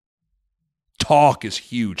 Talk is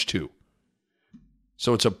huge too.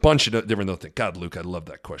 So it's a bunch of different things. God, Luke, I love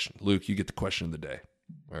that question. Luke, you get the question of the day.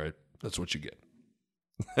 All right, that's what you get.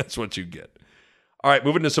 That's what you get. All right,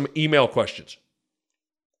 moving to some email questions.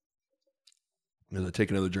 I'm going to take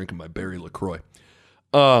another drink of my Berry LaCroix.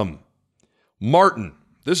 Martin,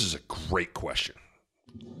 this is a great question.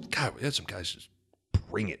 God, we had some guys just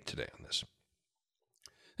bring it today on this.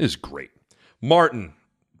 This is great. Martin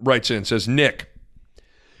writes in and says, Nick,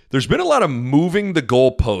 there's been a lot of moving the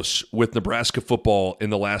goalposts with Nebraska football in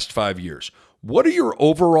the last 5 years. What are your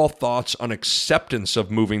overall thoughts on acceptance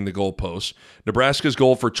of moving the goalposts? Nebraska's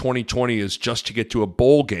goal for 2020 is just to get to a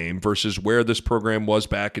bowl game versus where this program was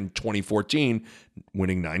back in 2014,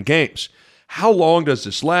 winning 9 games. How long does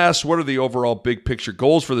this last? What are the overall big picture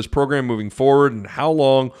goals for this program moving forward? And how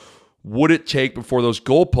long would it take before those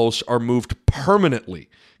goalposts are moved permanently?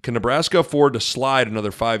 Can Nebraska afford to slide another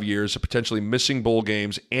 5 years of potentially missing bowl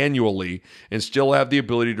games annually and still have the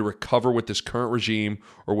ability to recover with this current regime,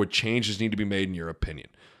 or would changes need to be made in your opinion?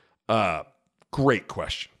 Great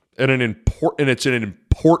question. And it's an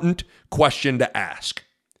important question to ask,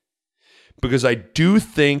 because I do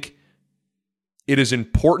think it is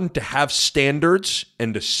important to have standards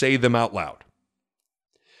and to say them out loud.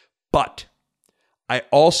 But I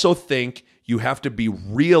also think you have to be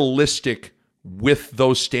realistic with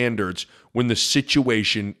those standards when the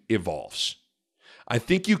situation evolves. I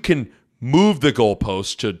think you can move the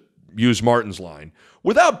goalposts, to use Martin's line,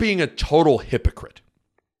 without being a total hypocrite.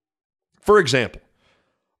 For example,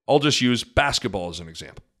 I'll just use basketball as an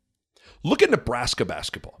example. Look at Nebraska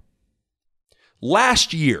basketball.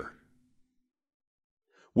 Last year,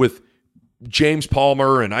 with James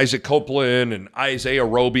Palmer and Isaac Copeland and Isaiah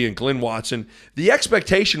Roby and Glenn Watson, the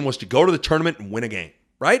expectation was to go to the tournament and win a game,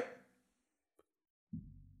 right?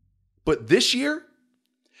 But this year,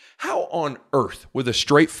 how on earth, with a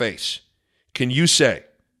straight face, can you say,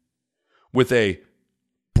 with a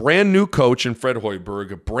brand new coach in Fred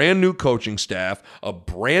Hoiberg, a brand new coaching staff, a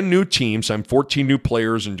brand new team, signed 14 new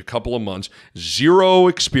players in a couple of months, 0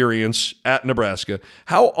 experience at Nebraska,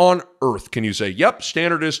 how on earth can you say, yep,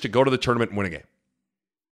 standard is to go to the tournament and win a game?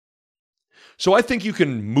 So I think you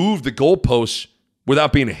can move the goalposts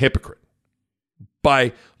without being a hypocrite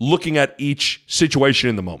by looking at each situation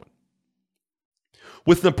in the moment.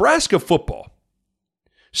 With Nebraska football,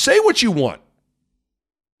 say what you want,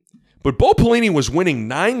 but Bo Pelini was winning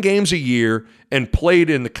 9 games a year and played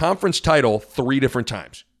in the conference title 3 different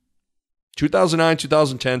times. 2009,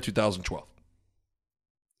 2010, 2012.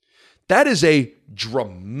 That is a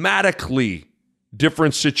dramatically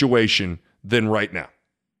different situation than right now.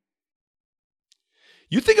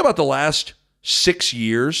 You think about the last 6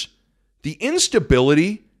 years, the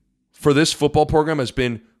instability for this football program has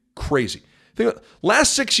been crazy.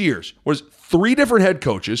 Last 6 years was 3 different head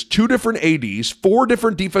coaches, 2 different ADs, 4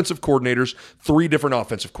 different defensive coordinators, 3 different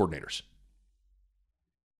offensive coordinators.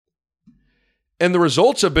 And the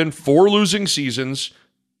results have been 4 losing seasons,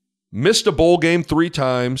 missed a bowl game 3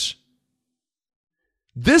 times.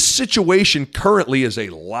 This situation currently is a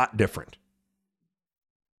lot different.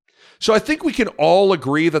 So I think we can all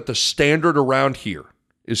agree that the standard around here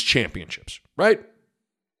is championships, right?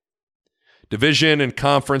 Division and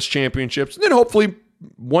conference championships, and then hopefully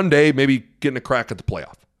one day maybe getting a crack at the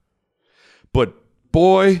playoff. But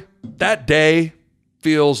boy, that day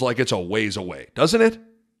feels like it's a ways away, doesn't it?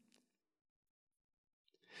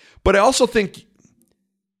 But I also think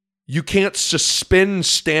you can't suspend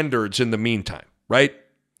standards in the meantime, right?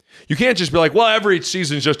 You can't just be like, well, every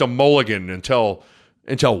season is just a mulligan until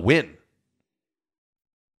when,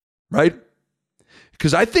 right?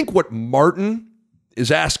 Because I think what Martin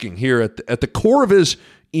is asking here at the core of his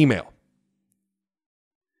email,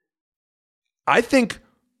 I think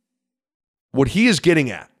what he is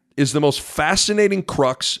getting at is the most fascinating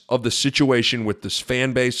crux of the situation with this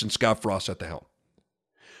fan base and Scott Frost at the helm.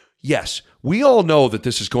 Yes, we all know that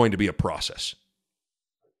this is going to be a process,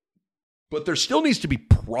 but there still needs to be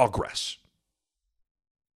progress.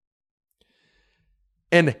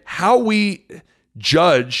 And how we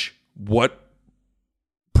judge what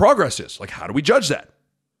progress is, like how do we judge that?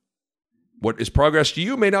 What is progress to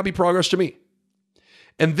you may not be progress to me.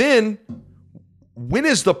 And then when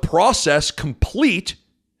is the process complete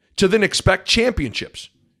to then expect championships?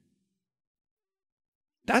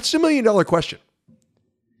 That's the $1 million question.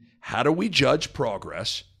 How do we judge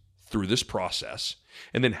progress through this process?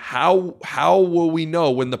 And then how will we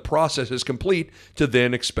know when the process is complete to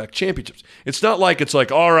then expect championships? It's not like it's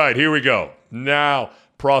like, all right, here we go. Now,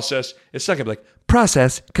 process. It's not going to be like,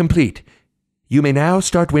 process complete. You may now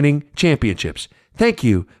start winning championships. Thank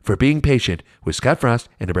you for being patient with Scott Frost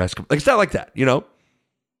and Nebraska. Like, it's not like that, you know?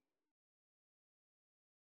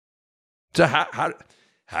 So how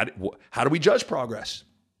do we judge progress?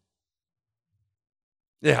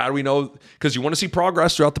 Yeah, how do we know? Because you want to see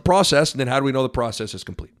progress throughout the process, and then how do we know the process is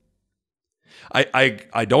complete?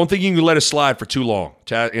 I don't think you can let it slide for too long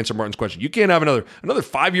to answer Martin's question. You can't have another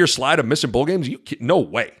 5-year slide of missing bowl games. No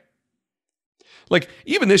way. Like,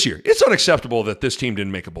 even this year, it's unacceptable that this team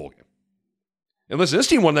didn't make a bowl game. And listen, this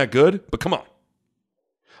team wasn't that good, but come on.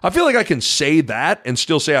 I feel like I can say that and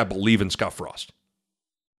still say I believe in Scott Frost.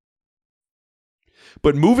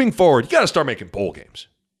 But moving forward, you got to start making bowl games.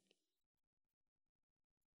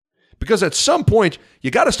 Because at some point, you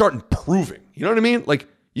got to start improving. You know what I mean? Like,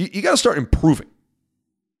 you got to start improving.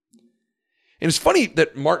 And it's funny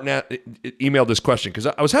that Martin emailed this question because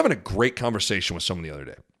I was having a great conversation with someone the other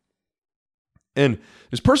day. And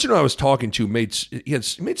this person who I was talking to made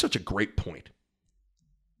such a great point.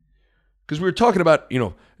 Because we were talking about,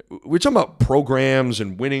 programs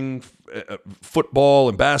and winning football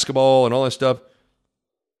and basketball and all that stuff.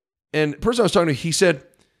 And the person I was talking to, he said,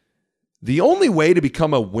 the only way to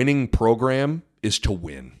become a winning program is to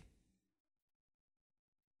win.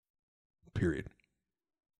 Period.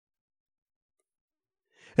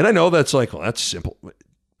 And I know that's like, well, that's simple.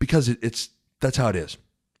 Because that's how it is.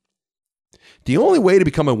 The only way to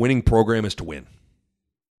become a winning program is to win.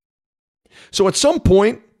 So at some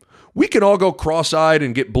point, we can all go cross-eyed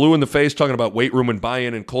and get blue in the face talking about weight room and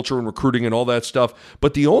buy-in and culture and recruiting and all that stuff.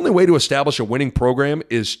 But the only way to establish a winning program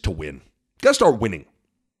is to win. You got to start winning.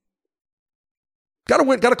 Got to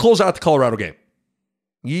win. Got to close out the Colorado game.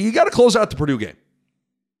 You got to close out the Purdue game.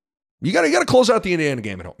 You got to close out the Indiana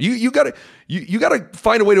game at home. You got to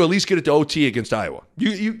find a way to at least get it to OT against Iowa.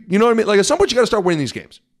 You know what I mean? Like at some point, you got to start winning these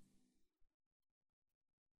games.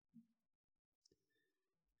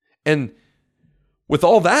 And with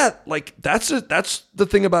all that, like that's the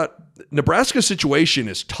thing about Nebraska's situation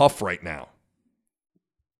is tough right now.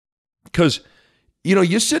 Because,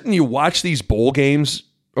 you sit and you watch these bowl games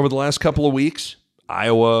over the last couple of weeks,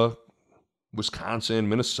 Iowa, Wisconsin,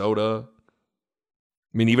 Minnesota.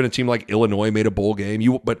 I mean, even a team like Illinois made a bowl game.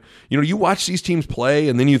 You watch these teams play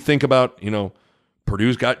and then you think about,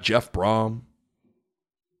 Purdue's got Jeff Brom.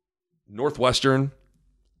 Northwestern,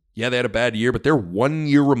 yeah, they had a bad year, but they're 1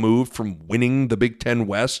 year removed from winning the Big Ten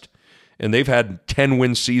West, and they've had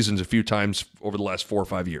 10-win seasons a few times over the last 4 or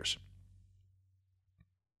 5 years.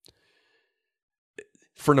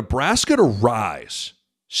 For Nebraska to rise,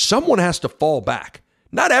 someone has to fall back.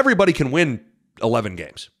 Not everybody can win 11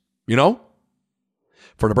 games,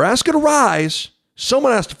 For Nebraska to rise,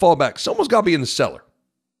 someone has to fall back. Someone's got to be in the cellar.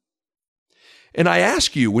 And I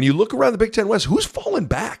ask you, when you look around the Big Ten West, who's falling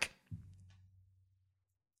back?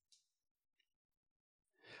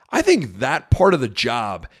 I think that part of the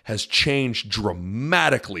job has changed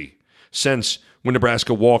dramatically since when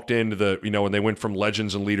Nebraska walked into when they went from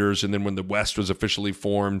legends and leaders and then when the West was officially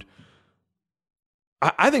formed.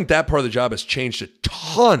 I think that part of the job has changed a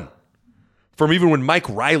ton from even when Mike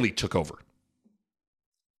Riley took over.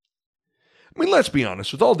 I mean, let's be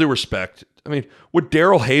honest, with all due respect, I mean, with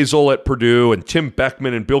Daryl Hazel at Purdue and Tim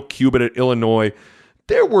Beckman and Bill Cubitt at Illinois,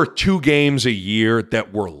 there were 2 games a year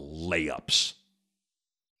that were layups.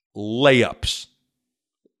 Layups,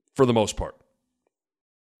 for the most part.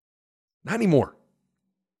 Not anymore.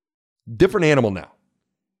 Different animal now.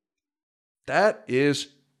 That is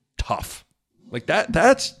tough. Like that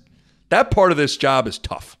part of this job is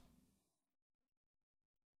tough.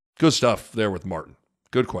 Good stuff there with Martin.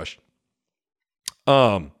 Good question.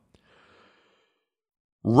 Ryan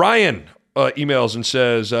emails and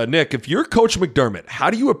says, Nick, if you're Coach McDermott, how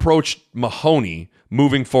do you approach Mahoney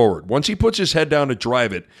moving forward? Once he puts his head down to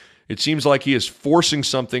drive it, it seems like he is forcing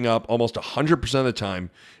something up almost 100% of the time.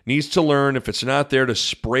 Needs to learn if it's not there to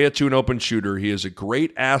spray it to an open shooter. He is a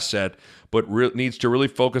great asset, but needs to really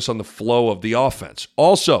focus on the flow of the offense.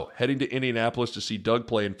 Also, heading to Indianapolis to see Doug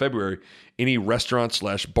play in February. Any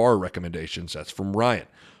restaurant/bar recommendations? That's from Ryan.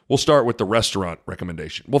 We'll start with the restaurant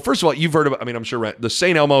recommendation. Well, first of all, you've heard about, I'm sure, the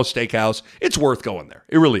St. Elmo Steakhouse. It's worth going there.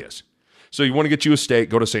 It really is. So you want to get you a steak,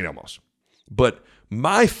 go to St. Elmo's. But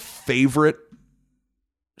my favorite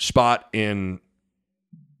spot in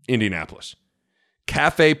Indianapolis,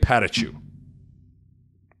 Cafe Patachu.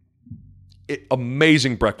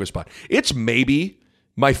 Amazing breakfast spot. It's maybe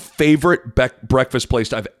my favorite breakfast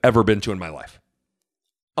place I've ever been to in my life.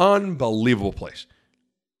 Unbelievable place.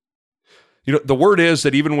 You know, the word is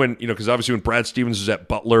that even when, because obviously when Brad Stevens is at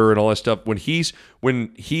Butler and all that stuff, when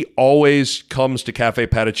he always comes to Cafe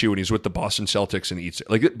Patachu when he's with the Boston Celtics and eats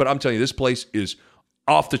it. But I'm telling you, this place is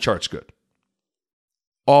off the charts good.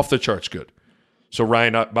 Off the charts good. So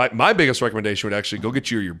Ryan, my biggest recommendation would actually go get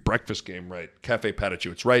you your breakfast game right. Cafe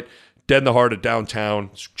Patachu. It's right dead in the heart of downtown.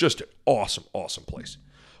 It's just an awesome, awesome place.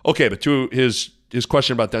 Okay, but to his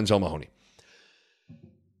question about Denzel Mahoney.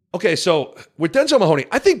 Okay, so with Denzel Mahoney,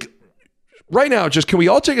 I think right now, just can we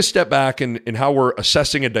all take a step back in how we're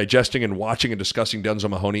assessing and digesting and watching and discussing Denzel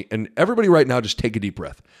Mahoney? And everybody right now, just take a deep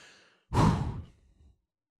breath.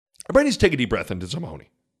 Everybody needs to take a deep breath on Denzel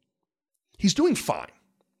Mahoney. He's doing fine.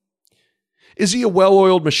 Is he a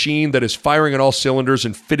well-oiled machine that is firing on all cylinders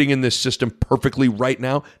and fitting in this system perfectly right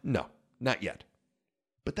now? No, not yet.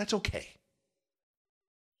 But that's okay.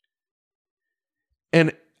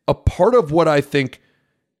 And a part of what I think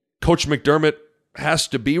Coach McDermott has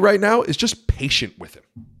to be right now is just patient with him.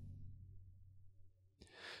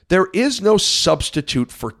 There is no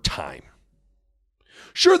substitute for time.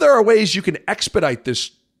 Sure, there are ways you can expedite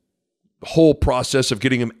this whole process of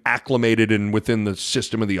getting him acclimated and within the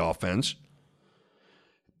system of the offense.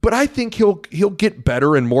 But I think he'll get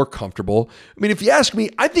better and more comfortable. I mean, if you ask me,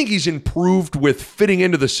 I think he's improved with fitting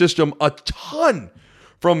into the system a ton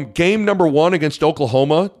from game number 1 against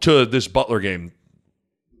Oklahoma to this Butler game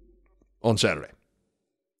on Saturday.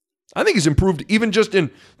 I think he's improved even just in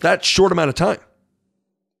that short amount of time.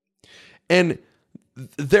 And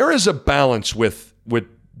there is a balance with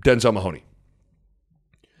Denzel Mahoney.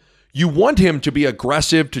 You want him to be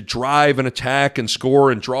aggressive, to drive and attack and score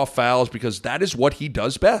and draw fouls because that is what he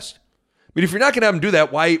does best. I mean, if you're not going to have him do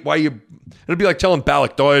that, why you? It'd be like telling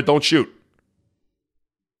Ballack, don't shoot.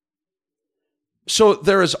 So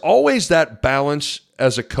there is always that balance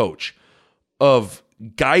as a coach of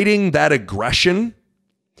guiding that aggression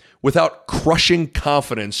without crushing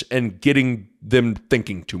confidence and getting them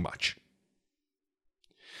thinking too much.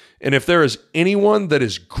 And if there is anyone that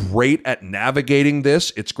is great at navigating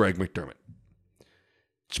this, it's Greg McDermott.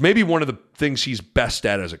 It's maybe one of the things he's best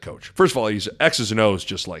at as a coach. First of all, he's X's and O's,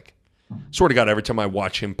 just like, swear to God, every time I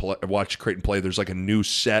watch him play, watch Creighton play, there's like a new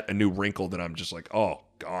set, a new wrinkle that I'm just like, oh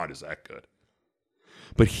God, is that good?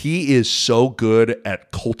 But he is so good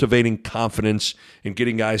at cultivating confidence and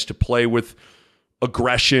getting guys to play with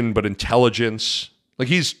aggression, but intelligence. Like,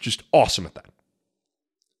 he's just awesome at that.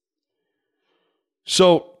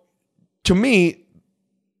 So, to me,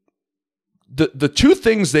 the two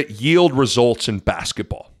things that yield results in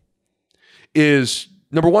basketball is,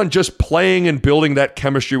 number one, just playing and building that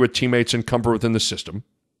chemistry with teammates and comfort within the system.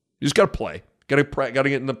 You just got to play. Got to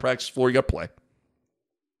get in the practice floor. You got to play.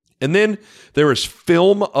 And then there is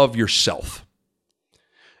film of yourself.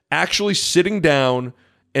 Actually sitting down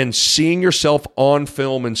and seeing yourself on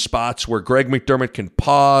film in spots where Greg McDermott can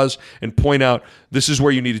pause and point out, this is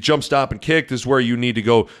where you need to jump, stop, and kick. This is where you need to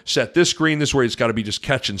go set this screen. This is where it's got to be just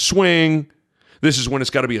catch and swing. This is when it's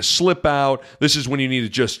got to be a slip out. This is when you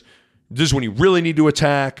need to this is when you really need to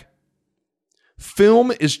attack.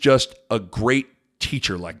 Film is just a great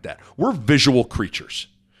teacher like that. We're visual creatures.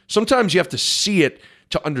 Sometimes you have to see it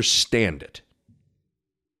to understand it.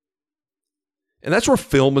 And that's where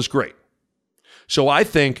film is great. So I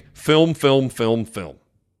think film.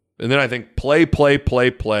 And then I think play,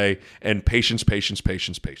 and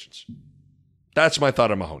patience. That's my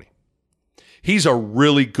thought on Mahoney. He's a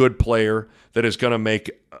really good player that is going to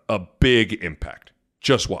make a big impact.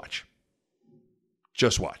 Just watch.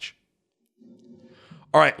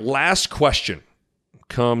 All right, last question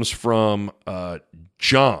comes from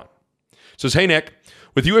John. It says, hey, Nick,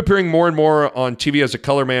 with you appearing more and more on TV as a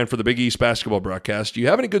color man for the Big East basketball broadcast, do you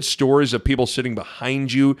have any good stories of people sitting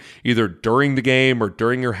behind you either during the game or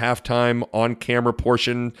during your halftime on-camera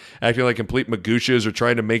portion, acting like complete magooches or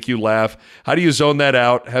trying to make you laugh? How do you zone that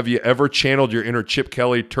out? Have you ever channeled your inner Chip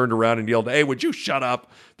Kelly, turned around and yelled, hey, would you shut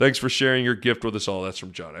up? Thanks for sharing your gift with us all. That's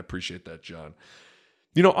from John. I appreciate that, John.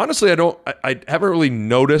 You know, honestly, I haven't really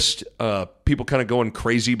noticed people kind of going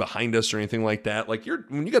crazy behind us or anything like that. Like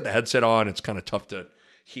when you got the headset on, it's kind of tough to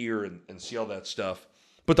hear and see all that stuff.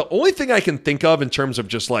 But the only thing I can think of in terms of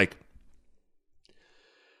just like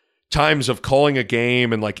times of calling a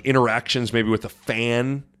game and like interactions maybe with a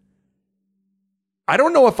fan, I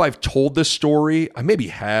don't know if I've told this story. I maybe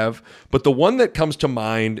have, but the one that comes to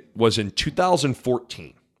mind was in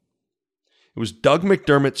 2014. It was Doug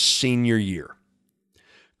McDermott's senior year.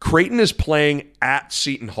 Creighton is playing at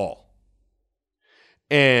Seton Hall.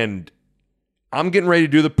 And I'm getting ready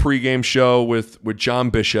to do the pregame show with John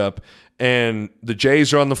Bishop, and the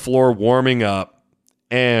Jays are on the floor warming up,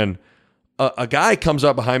 and a guy comes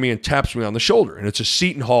up behind me and taps me on the shoulder, and it's a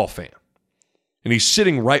Seton Hall fan. And he's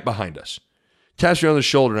sitting right behind us. Taps me on the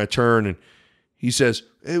shoulder, and I turn, and he says,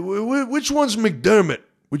 hey, which one's McDermott?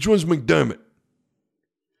 Which one's McDermott?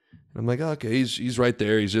 And I'm like, okay, he's right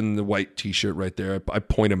there. He's in the white T-shirt right there. I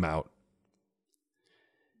point him out.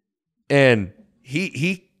 And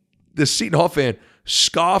the Seton Hall fan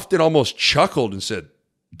scoffed and almost chuckled and said,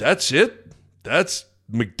 that's it? That's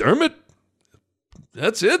McDermott?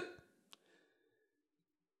 That's it?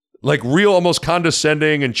 Like real almost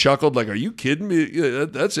condescending and chuckled like, are you kidding me? Yeah,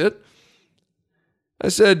 that's it? I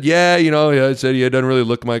said, yeah, I said, yeah, it doesn't really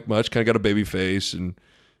look like much. Kind of got a baby face. And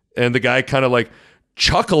the guy kind of like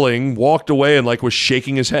chuckling, walked away and like was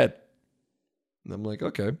shaking his head. And I'm like,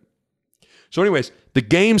 okay. So anyways, the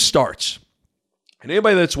game starts. And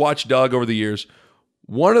anybody that's watched Doug over the years,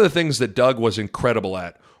 one of the things that Doug was incredible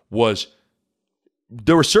at was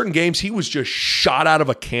there were certain games he was just shot out of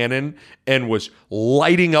a cannon and was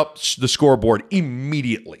lighting up the scoreboard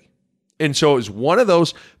immediately. And so it was one of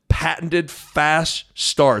those patented fast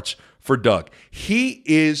starts for Doug. He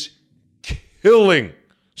is killing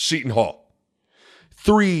Seton Hall.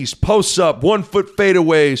 Threes, posts up, 1 foot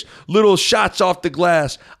fadeaways, little shots off the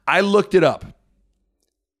glass. I looked it up.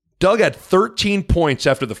 Doug had 13 points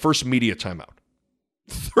after the first media timeout.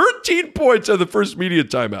 13 points after the first media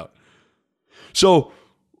timeout. So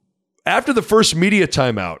after the first media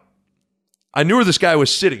timeout, I knew where this guy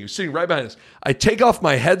was sitting. He was sitting right behind us. I take off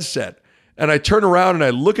my headset and I turn around and I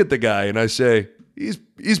look at the guy and I say,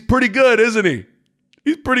 he's pretty good, isn't he?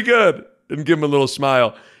 He's pretty good. And give him a little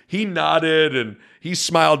smile. He nodded and he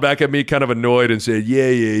smiled back at me, kind of annoyed, and said,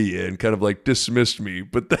 yeah, and kind of like dismissed me.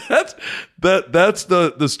 But that's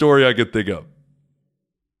the story I could think of.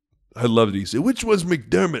 I loved it. He said, which was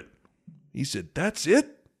McDermott? He said, that's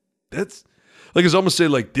it? That's like it's almost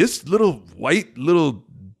saying like this little white, little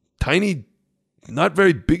tiny, not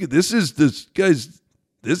very big. This is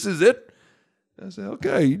it? I said,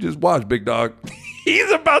 okay, you just watch, big dog.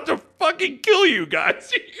 He's about to fucking kill you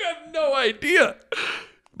guys. You have no idea.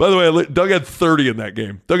 By the way, Doug had 30 in that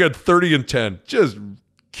game. Doug had 30 and 10. Just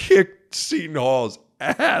kicked Seton Hall's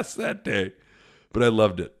ass that day. But I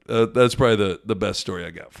loved it. That's probably the best story I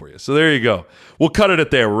got for you. So there you go. We'll cut it at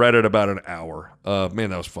there. We're right at about an hour. Man,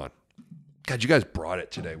 that was fun. God, you guys brought it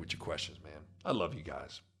today with your questions, man. I love you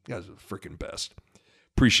guys. You guys are the freaking best.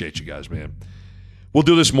 Appreciate you guys, man. We'll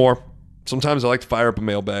do this more. Sometimes I like to fire up a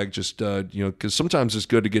mailbag just, because sometimes it's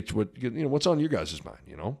good to get to what's on your guys'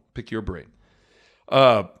 mind, pick your brain.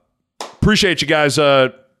 Appreciate you guys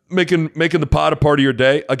making the pod a part of your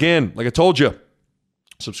day. Again, like I told you,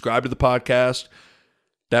 subscribe to the podcast.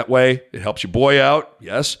 That way, it helps your boy out,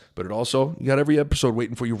 yes, but it also, you got every episode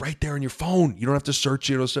waiting for you right there on your phone. You don't have to search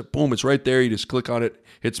it. Boom, it's right there. You just click on it,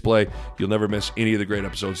 hits play. You'll never miss any of the great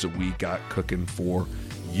episodes that we got cooking for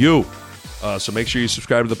you. So make sure you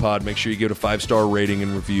subscribe to the pod. Make sure you give it a 5-star rating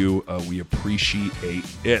and review. We appreciate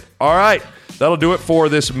it. All right. That'll do it for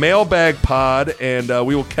this mailbag pod, and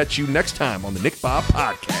we will catch you next time on the Nick Bob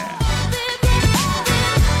Podcast.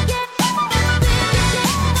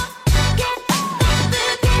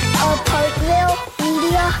 A Parkville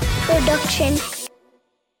Media Production.